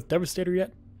nothing with Devastator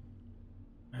yet?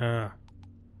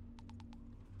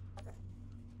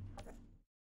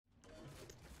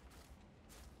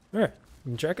 Alright,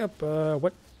 check up,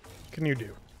 what can you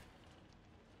do?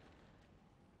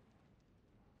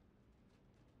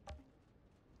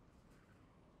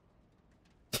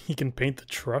 He can paint the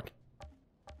truck?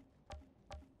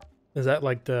 Is that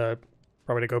like the...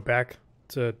 probably to go back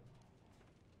to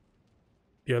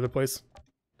the other place?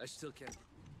 I still can't.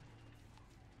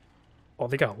 Oh,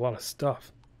 they got a lot of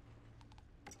stuff.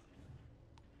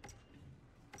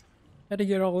 How'd you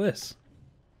get all this?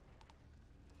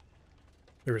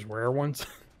 There's rare ones.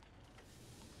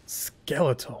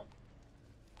 Skeletal.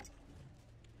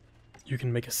 You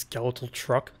can make a skeletal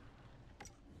truck.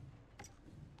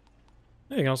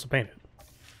 You can also paint it.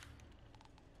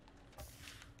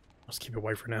 Let's keep it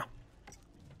white for now.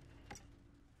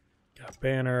 Got a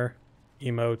banner,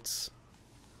 emotes.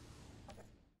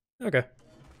 Okay.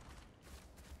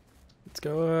 Let's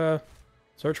go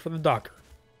search for the Docker.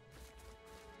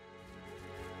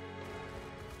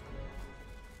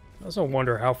 I also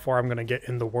wonder how far I'm gonna get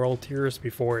in the world tiers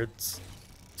before it's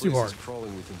too hard.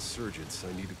 Crawling with insurgents.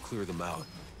 I need to clear them out.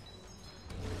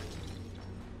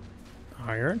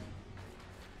 Iron.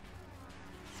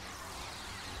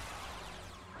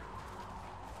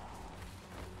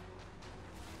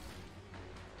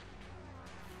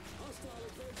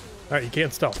 Alright, you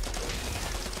can't stealth.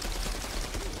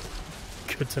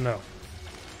 Good to know.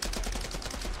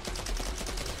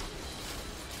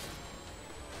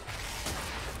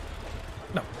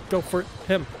 No, go for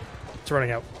him. It's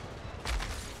running out.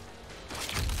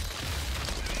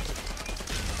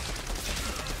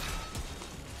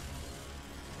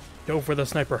 Go for the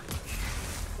sniper.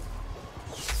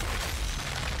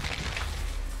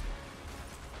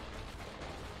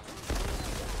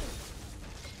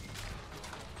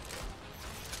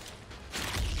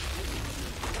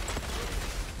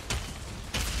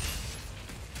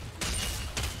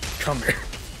 Come here.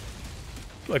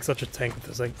 Like such a tank with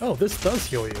this thing. Oh, this does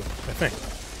heal you, I think.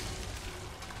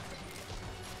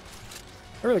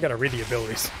 I really gotta read the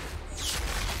abilities.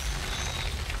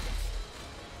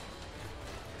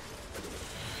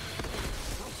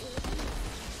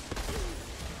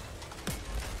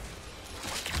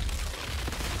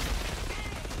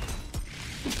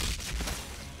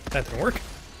 That didn't work.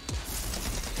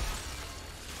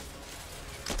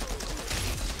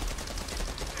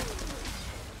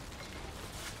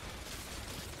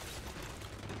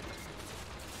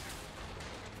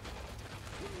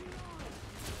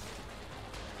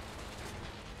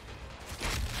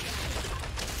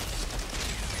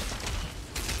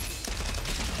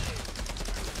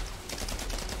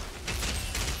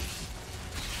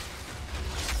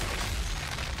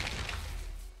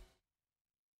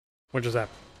 What just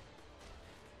happened?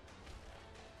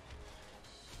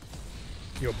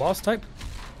 You a boss type?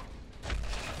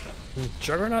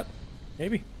 Juggernaut?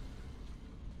 Maybe?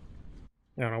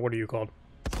 I don't know, what are you called?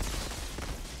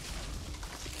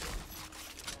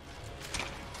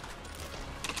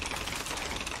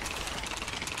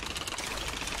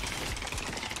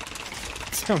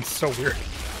 Sounds so weird.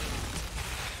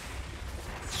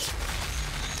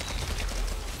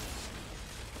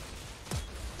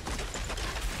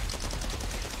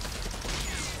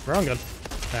 Wrong gun.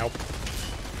 Ow.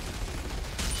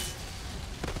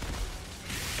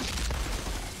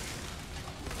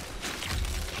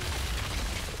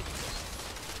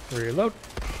 Reload.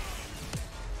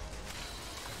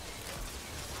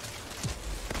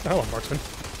 Oh, hello, marksman.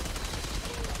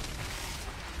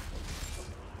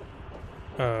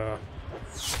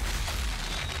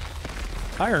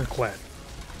 Ironclad.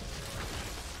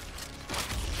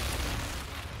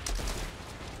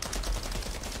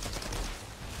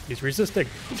 He's resisting.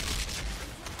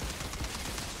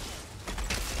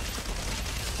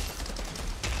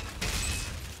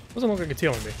 Doesn't look like it's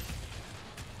healing me.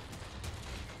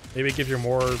 Maybe it gives you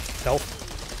more health.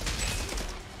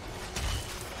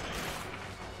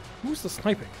 Who's the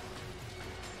sniping?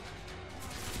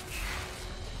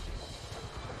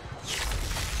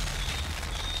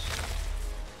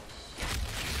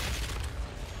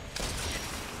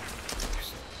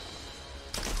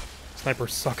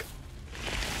 Snipers suck.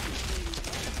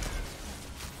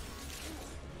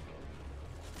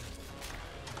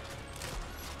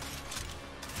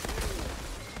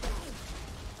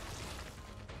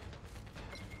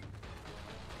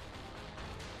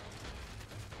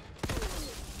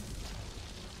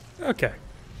 Okay,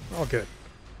 all good.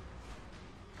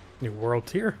 New world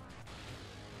tier.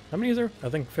 How many is there? I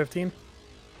think 15.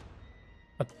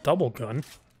 A double gun.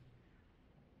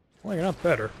 Well, you're not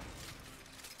better.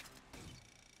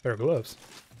 Better gloves.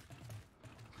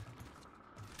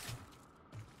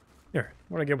 Here,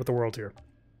 what do I get with the world tier?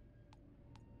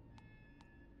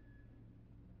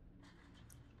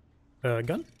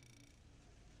 Gun?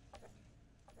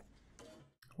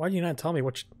 Why did you not tell me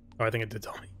which? Oh, I think it did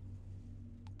tell me.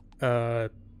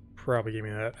 Probably gave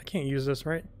me that. I can't use this,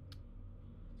 right?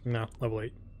 No, level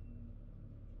 8.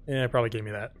 Yeah, it probably gave me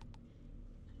that.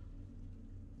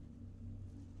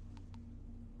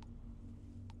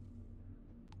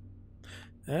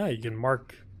 Yeah, you can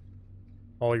mark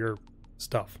all your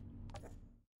stuff.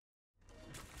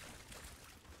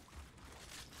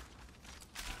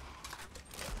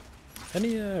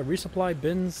 Any resupply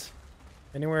bins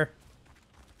anywhere?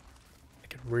 I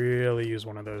could really use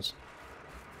one of those.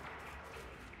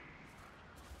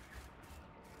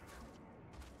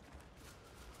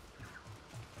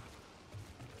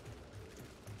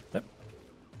 Yep.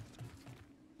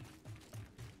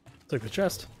 Took the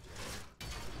chest.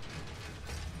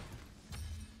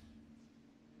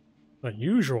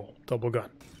 Unusual double gun.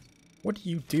 What do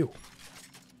you do?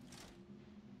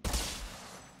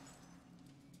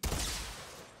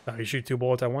 Oh, you shoot 2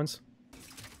 bullets at once?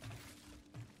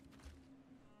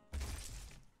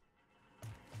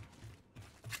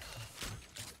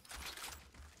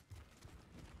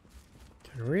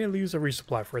 Can really use a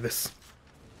resupply for this.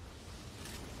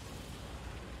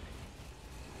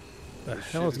 The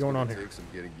hell is going on here? Take some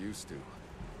getting used to.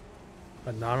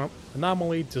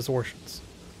 Anomaly distortions.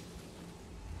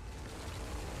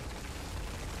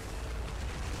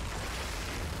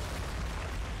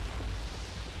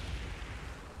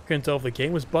 Couldn't tell if the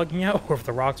game was bugging out or if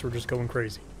the rocks were just going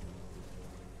crazy.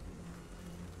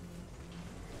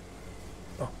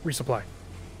 Oh, resupply.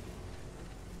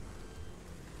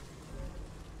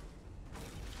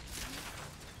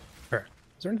 Alright,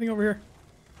 is there anything over here?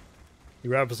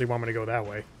 You obviously want me to go that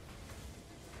way.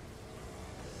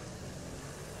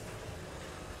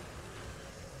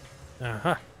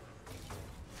 Uh-huh.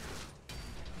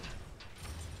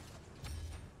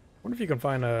 Wonder if you can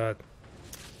find a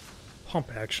pump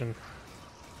action.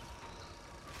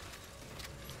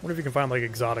 Wonder if you can find like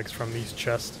exotics from these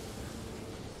chests.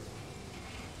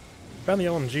 Found the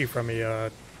LMG from a I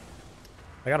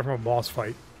got it from a boss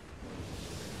fight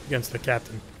against the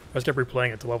captain. I just kept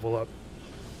replaying it to level up.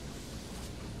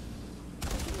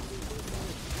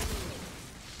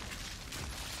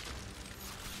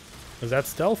 Is that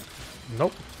stealth?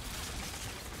 Nope.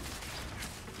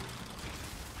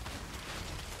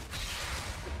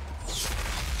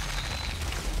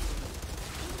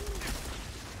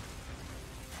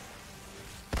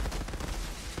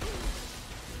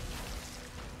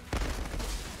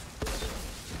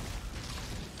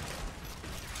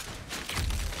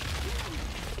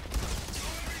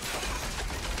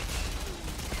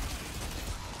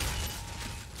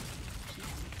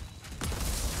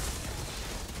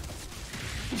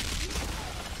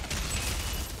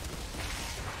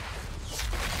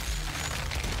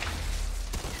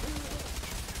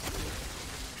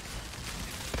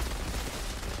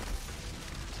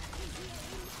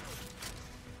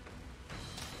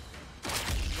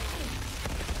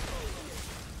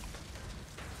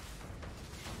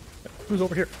 Who's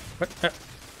over here? What?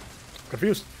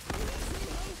 Confused.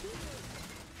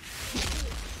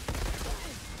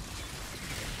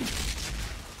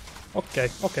 Okay,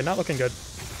 okay, not looking good.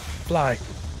 Fly.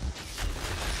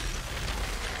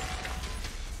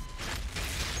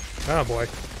 Oh boy.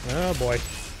 Oh boy.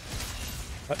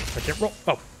 What? I can't roll.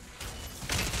 Oh.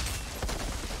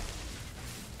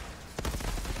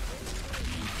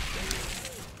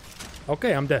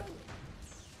 Okay, I'm dead.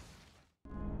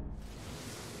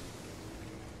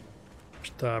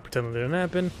 Just pretend it didn't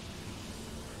happen.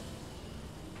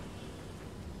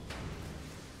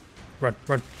 Run,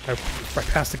 run. I right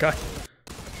past the guy.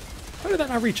 How did that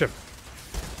not reach him?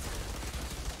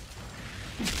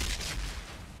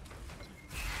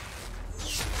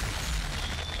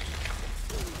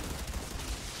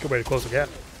 Good way to close the gap.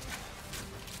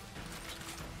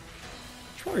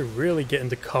 Should probably really get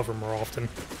into cover more often.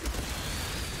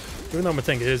 Even though I'm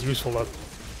thinking it is useful to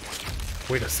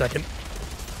wait a second.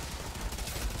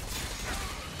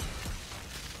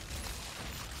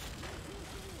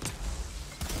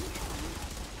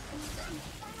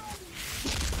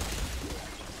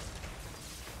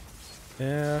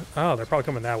 Yeah. Oh, they're probably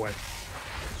coming that way.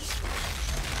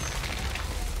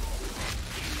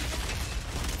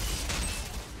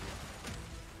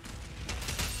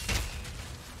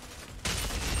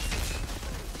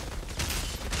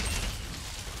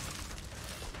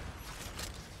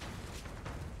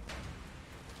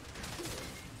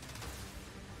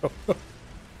 Oh, oh.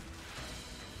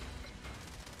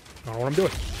 I don't know what I'm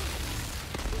doing.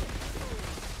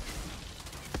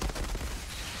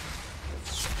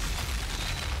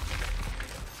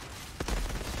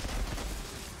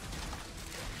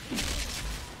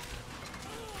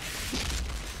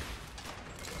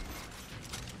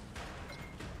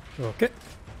 Okay.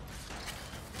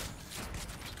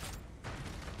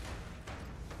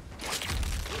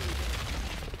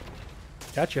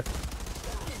 Gotcha.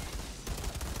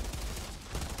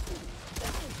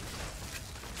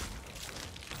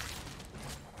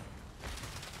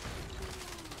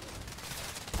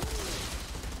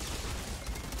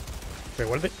 Wait,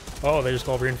 what are they? Oh, they just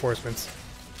call reinforcements.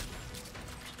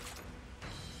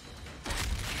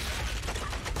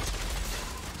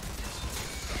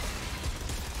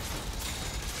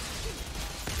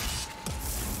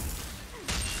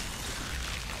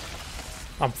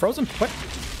 I'm frozen? What?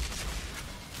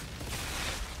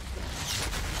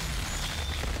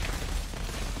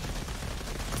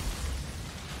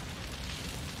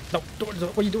 No, don't,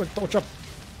 what are you doing? Don't jump.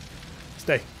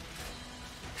 Stay.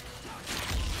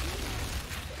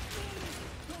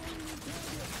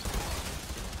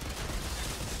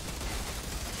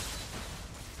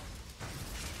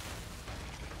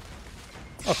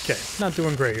 Okay, not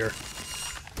doing great here.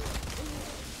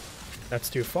 That's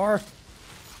too far.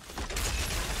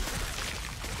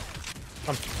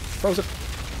 I'm frozen.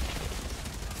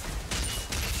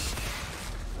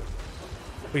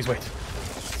 Please wait.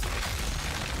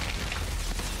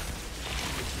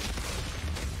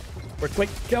 Quickly,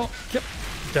 kill.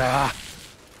 Ah.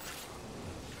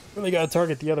 Really gotta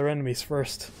target the other enemies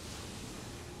first.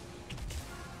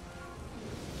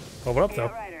 Oh, what up, though?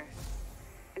 Outrider.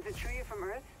 Is it true you're from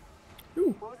Earth?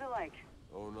 Ooh. What was it like?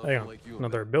 Oh, Hang nothing on, like you.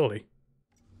 another ability.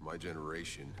 My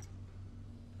generation.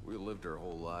 We lived our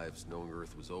whole lives knowing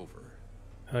Earth was over.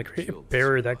 Create a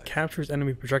barrier that captures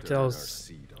enemy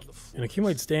projectiles and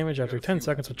accumulates damage after 10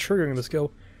 seconds of triggering the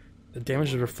skill. The damage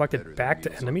is reflected back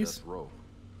to enemies.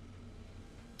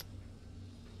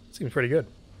 Seems pretty good.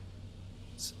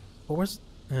 What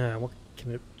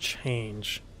can it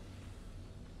change?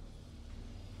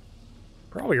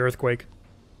 Probably Earthquake.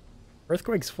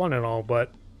 Earthquake's fun and all,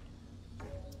 but it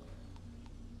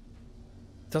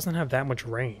doesn't have that much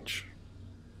range.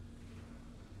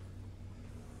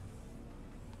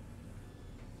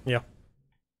 Yeah.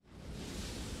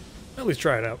 At least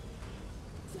try it out.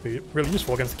 Be really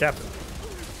useful against the captain.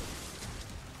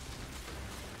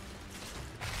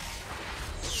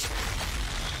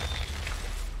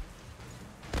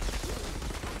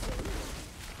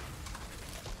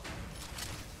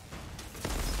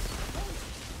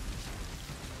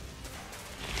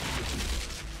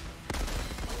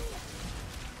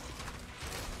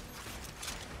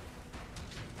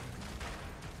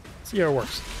 See how it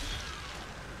works.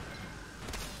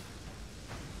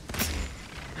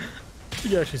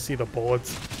 You actually see the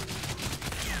bullets.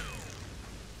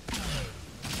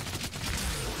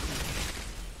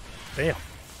 Damn.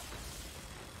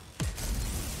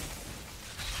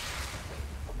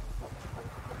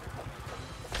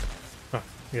 Huh,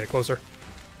 get closer.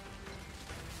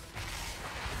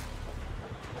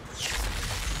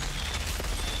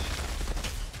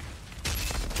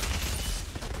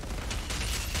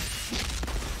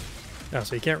 Oh,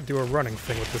 so you can't do a running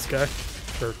thing with this guy.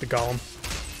 Or the golem.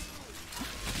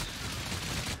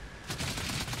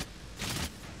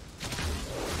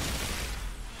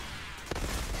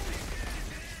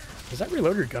 Does that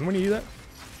reload your gun when you do that?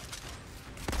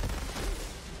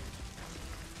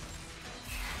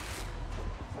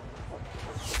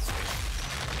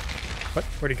 What?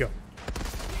 Where'd he go?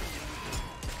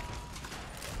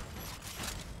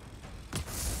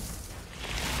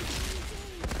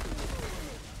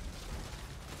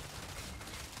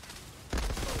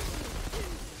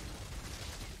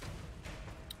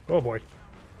 Oh boy.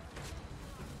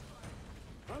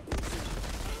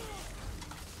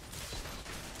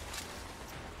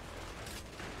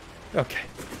 Okay.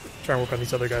 Try and work on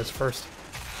these other guys first.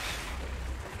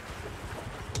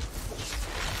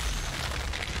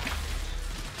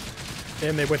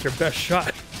 And they went your best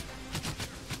shot.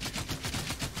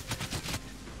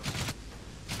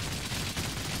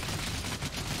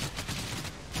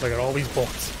 Look at all these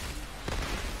bullets.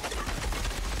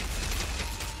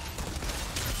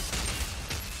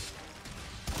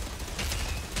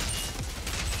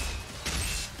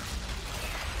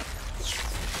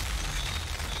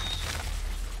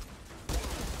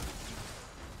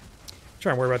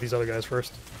 Try and worry about these other guys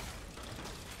first.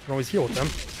 You can always heal with them.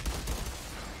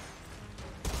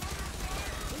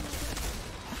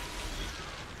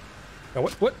 Oh,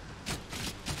 what?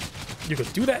 You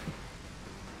could do that?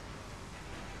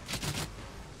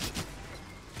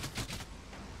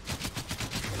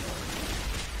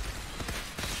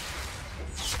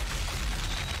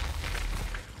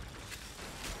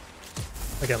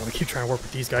 Again, let me keep trying to work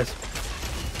with these guys.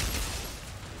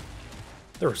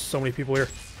 There are so many people here.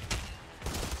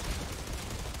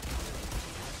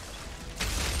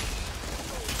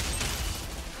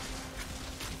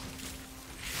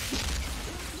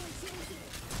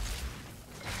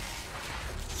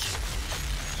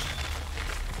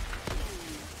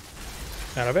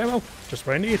 Out of ammo, just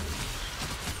what I need.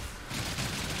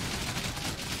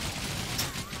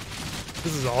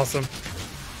 This is awesome.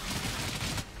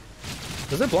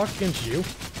 Does it block against you?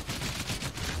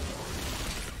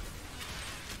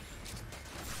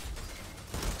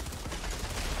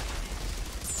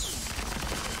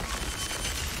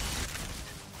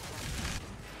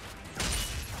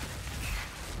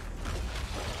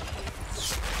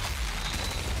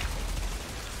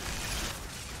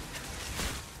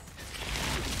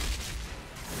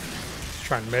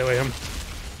 Try and melee him.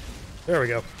 There we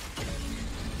go.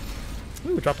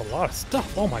 Ooh, we dropped a lot of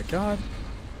stuff. Oh my god.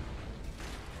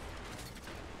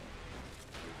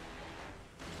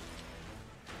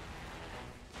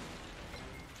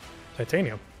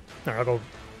 Titanium. Alright,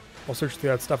 I'll search through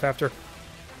that stuff after.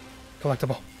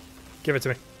 Collectible. Give it to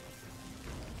me.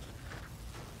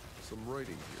 Some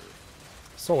writing here.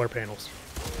 Solar panels.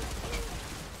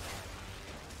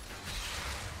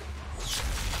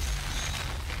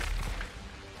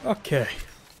 Okay.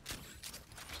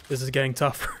 This is getting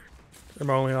tougher. I'm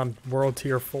only on World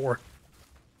Tier 4.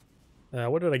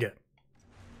 What did I get?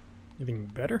 Anything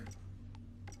better?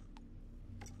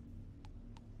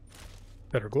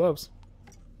 Better gloves.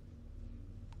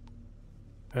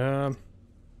 I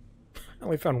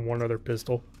only found one other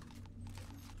pistol.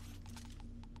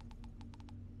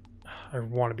 I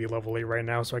want to be level 8 right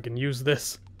now so I can use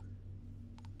this.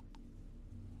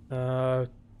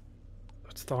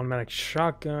 What's the automatic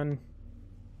shotgun?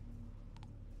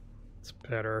 It's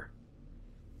better.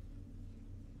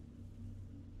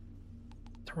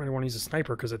 Don't really want to use a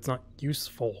sniper because it's not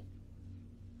useful.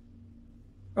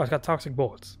 Oh, it's got toxic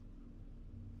bullets.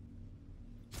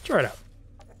 Try it out.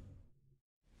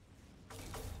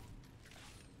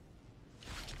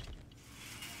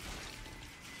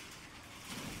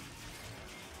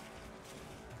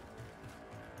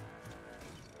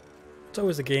 It's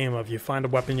always a game of you find a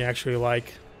weapon you actually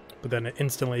like, but then it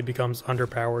instantly becomes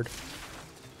underpowered.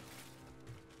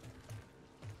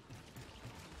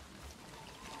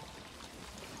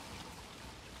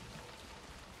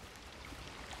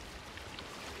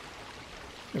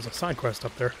 There's a side quest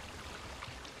up there.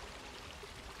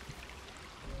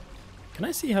 Can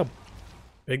I see how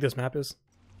big this map is?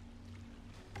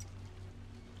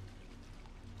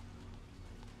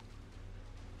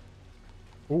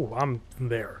 Ooh, I'm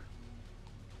there.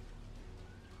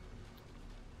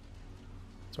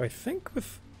 So I think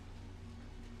with...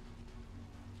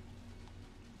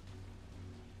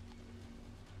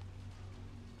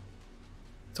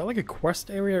 Is that like a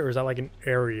quest area, or is that like an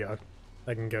area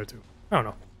I can go to? I don't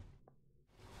know.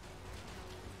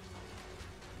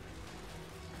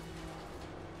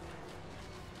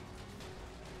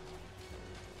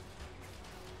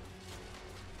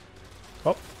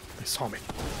 Oh, they saw me.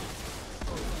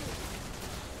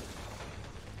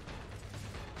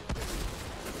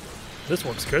 This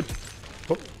works good.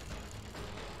 Oh.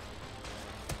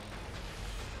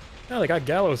 Oh, they got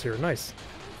gallows here. Nice.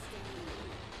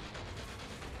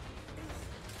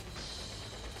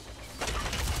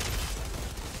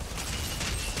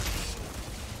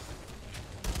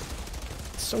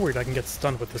 It's so weird I can get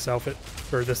stunned with this outfit.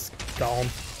 Or this golem.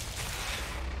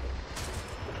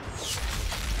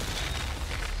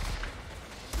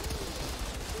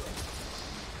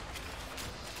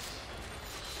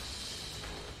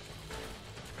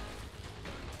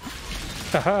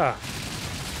 Haha!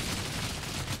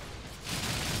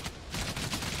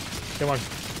 Come on.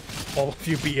 All of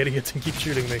you be idiots and keep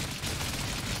shooting me.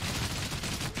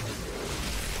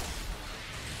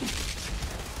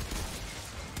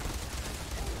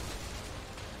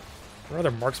 Are there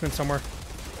other marksmen somewhere?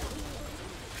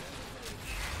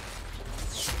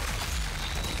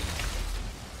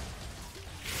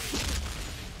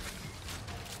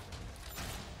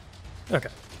 Okay.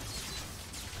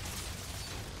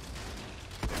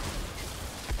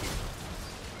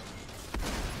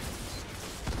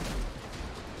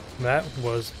 That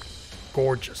was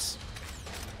gorgeous.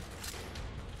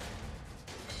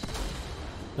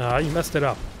 You messed it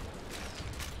up.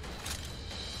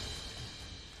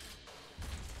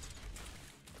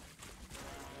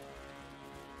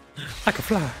 I can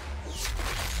fly.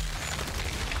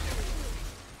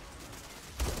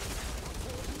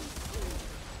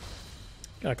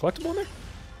 Got a collectible in there?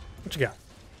 What you got?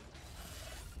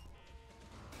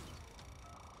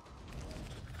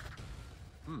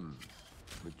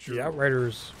 The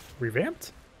Outriders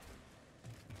revamped?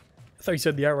 I thought you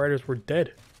said the Outriders were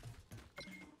dead.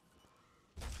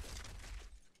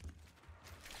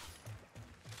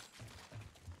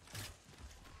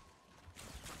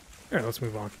 Alright, let's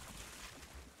move on.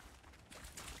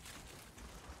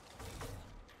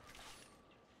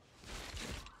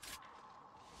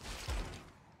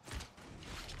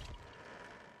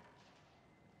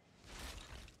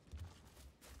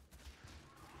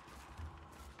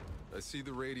 I see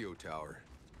the radio tower.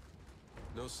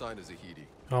 No sign of Zahedi.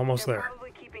 Almost They're there.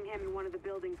 probably keeping him in one of the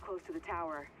buildings close to the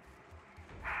tower.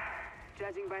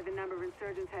 Judging by the number of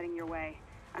insurgents heading your way,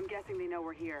 I'm guessing they know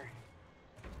we're here.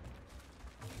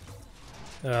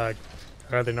 How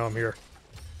do they know I'm here?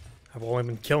 I've only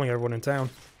been killing everyone in town.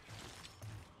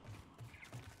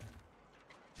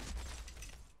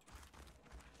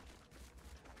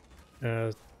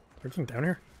 Everything down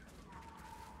here?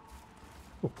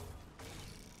 Ooh.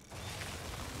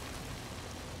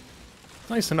 It's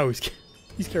nice to know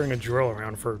he's carrying a drill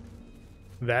around for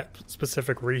that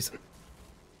specific reason.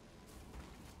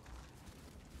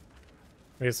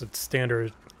 I guess it's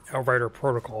standard Outrider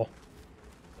protocol.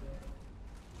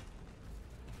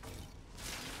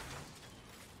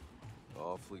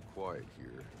 Awfully quiet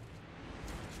here.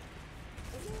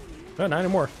 Oh, not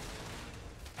anymore.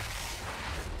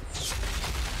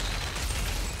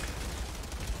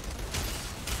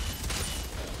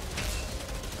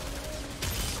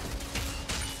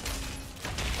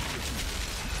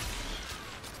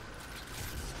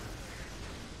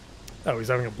 Oh, he's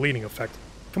having a bleeding effect.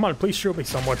 Come on, please shoot me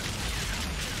someone.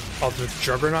 Oh, the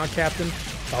Juggernaut Captain.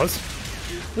 Oh,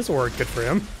 this will work good for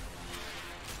him.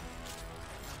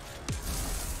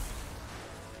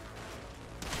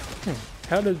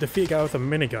 How to defeat a guy with a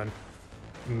minigun?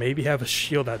 Maybe have a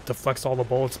shield that deflects all the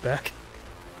bullets back.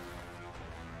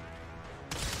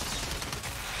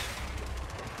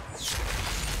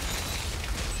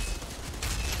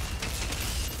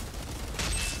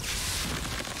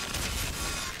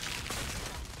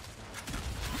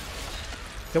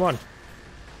 Come on.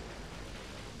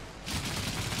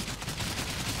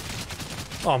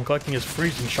 Oh, I'm collecting his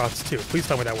freezing shots too. Please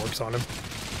tell me that works on him.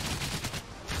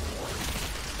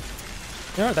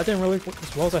 Yeah, that didn't really work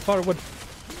as well as I thought it would.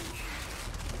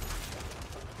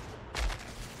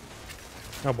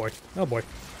 Oh boy. Oh boy.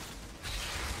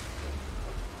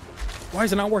 Why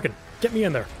is it not working? Get me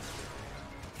in there.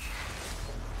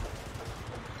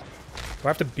 Do I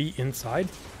have to be inside?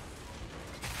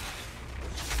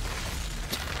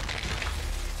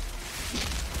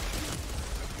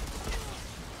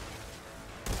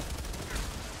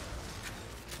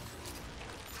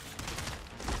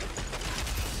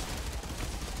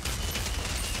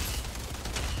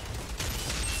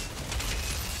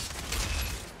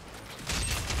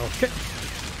 Okay.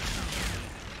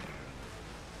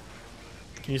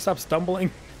 Can you stop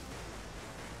stumbling?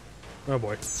 Oh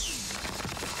boy.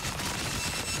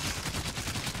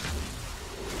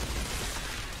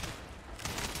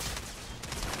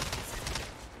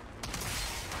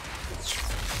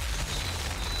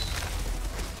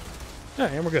 Yeah,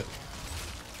 and we're good.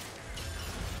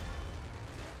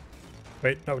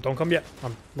 Wait, no, don't come yet.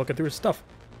 I'm looking through his stuff.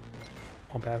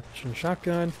 Pump action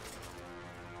shotgun.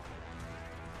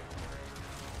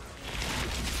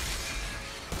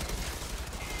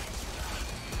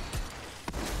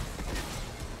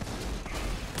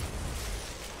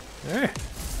 Hey,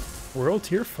 World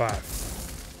Tier 5.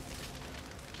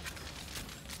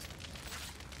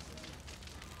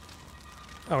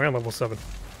 Oh, we're on level 7.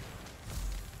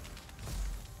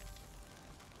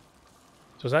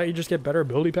 So is that you just get better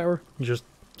ability power? You just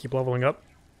keep leveling up?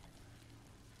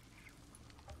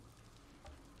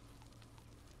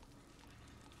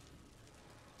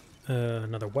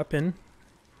 Another weapon.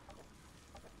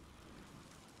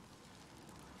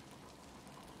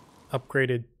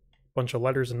 Upgraded bunch of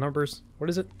letters and numbers. What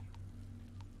is it?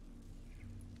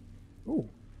 Ooh.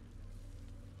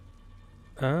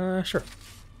 Sure.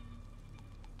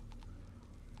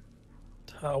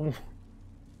 Oh,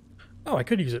 I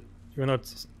could use it, even though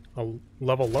it's a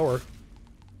level lower.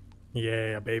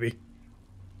 Yeah, baby.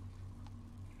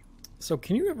 So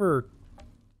can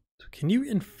you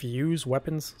infuse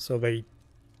weapons so they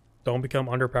don't become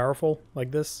underpowerful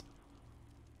like this?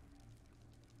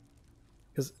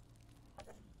 Because,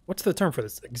 what's the term for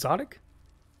this? Exotic?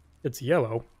 It's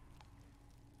yellow.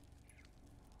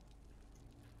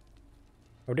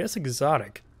 Oh, that's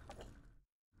exotic.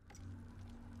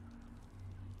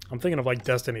 I'm thinking of like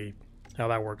Destiny, how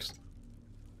that works.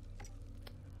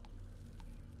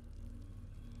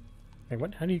 Hey,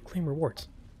 what? How do you claim rewards?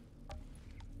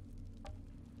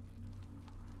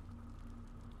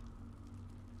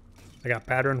 I got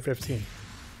pattern 15.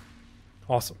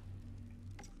 Awesome.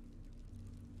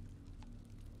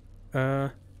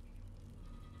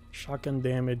 Shotgun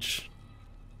damage,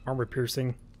 armor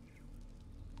piercing.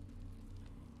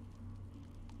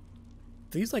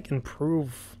 These like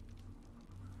improve.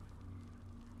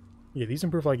 Yeah, these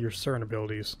improve like your certain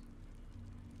abilities.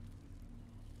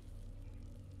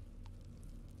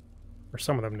 Or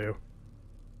some of them do.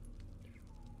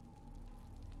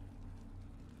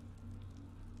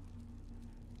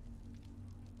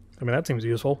 I mean, that seems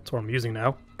useful. That's what I'm using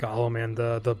now. Golem and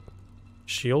the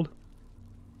shield.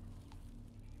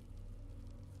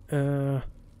 Can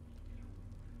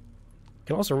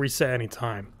also reset any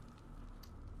time.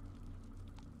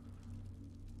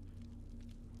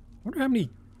 I wonder how many...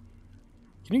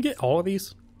 Can you get all of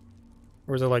these?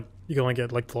 Or is it like, you can only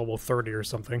get like to level 30 or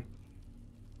something?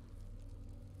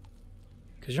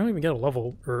 Because you don't even get a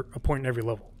level, or a point in every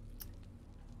level.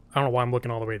 I don't know why I'm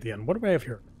looking all the way at the end. What do I have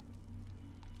here?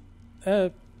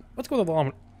 Let's go with the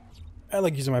vomit. I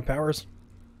like using my powers.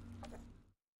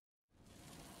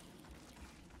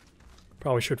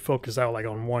 Probably should focus out like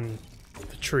on one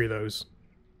to tree those.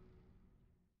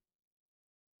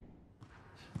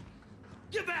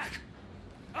 Get back!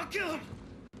 I'll kill him!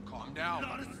 Calm down.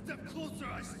 Not a step closer,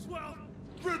 I swear!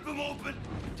 Rip him open!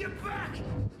 Get back!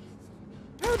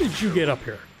 How did you get up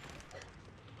here?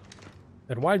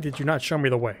 And why did you not show me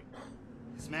the way?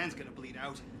 This man's gonna bleed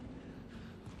out.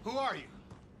 Who are you?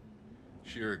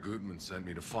 Shira Gutman sent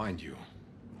me to find you.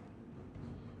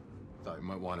 Thought you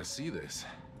might want to see this.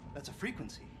 That's a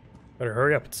frequency. Better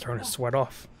hurry up, it's starting to sweat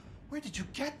off. Where did you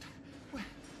get...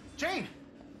 Jane!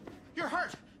 You're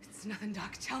hurt! It's nothing,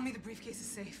 Doc. Tell me the briefcase is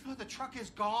safe. No, the truck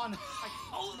is gone.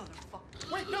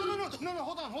 Wait, no,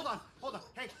 hold on.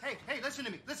 Hey, listen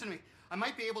to me. I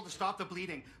might be able to stop the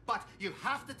bleeding, but you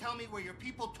have to tell me where your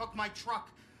people took my truck.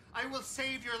 I will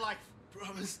save your life.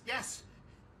 Promise? Yes.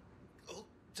 Go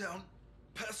down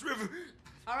past river.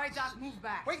 All right, Doc, move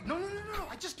back. Wait, no.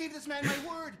 I just gave this man my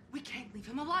word. We can't leave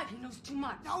him alive. He knows too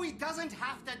much. No, he doesn't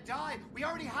have to die. We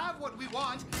already have what we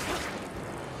want.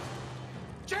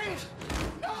 James!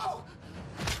 No!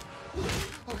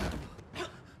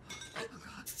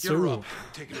 Get her up.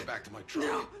 Taking her back to my truck.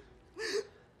 No.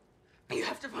 You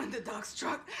have to find the Doc's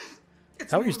truck.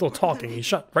 How are you still talking? He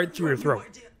shot right through your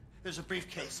throat. There's a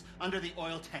briefcase under the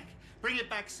oil tank. Bring it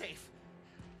back safe.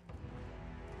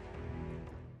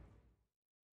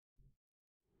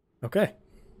 Okay.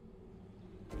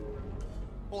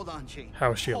 Hold on, Jane.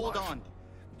 How is she Hold alive? on.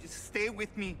 Just stay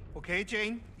with me, okay,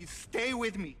 Jane? You stay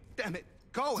with me. Damn it.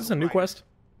 Go. Is this a new quest?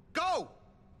 Go!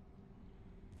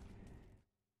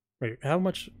 Wait, how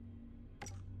much...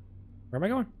 Where am I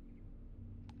going?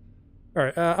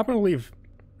 Alright, I'm gonna leave.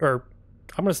 Or,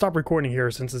 I'm gonna stop recording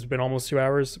here since it's been almost 2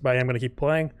 hours, but I am gonna keep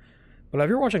playing. But if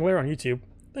you're watching later on YouTube,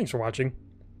 thanks for watching.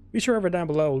 Be sure over down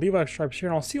below, leave a subscribe, share,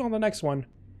 and I'll see you on the next one.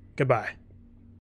 Goodbye.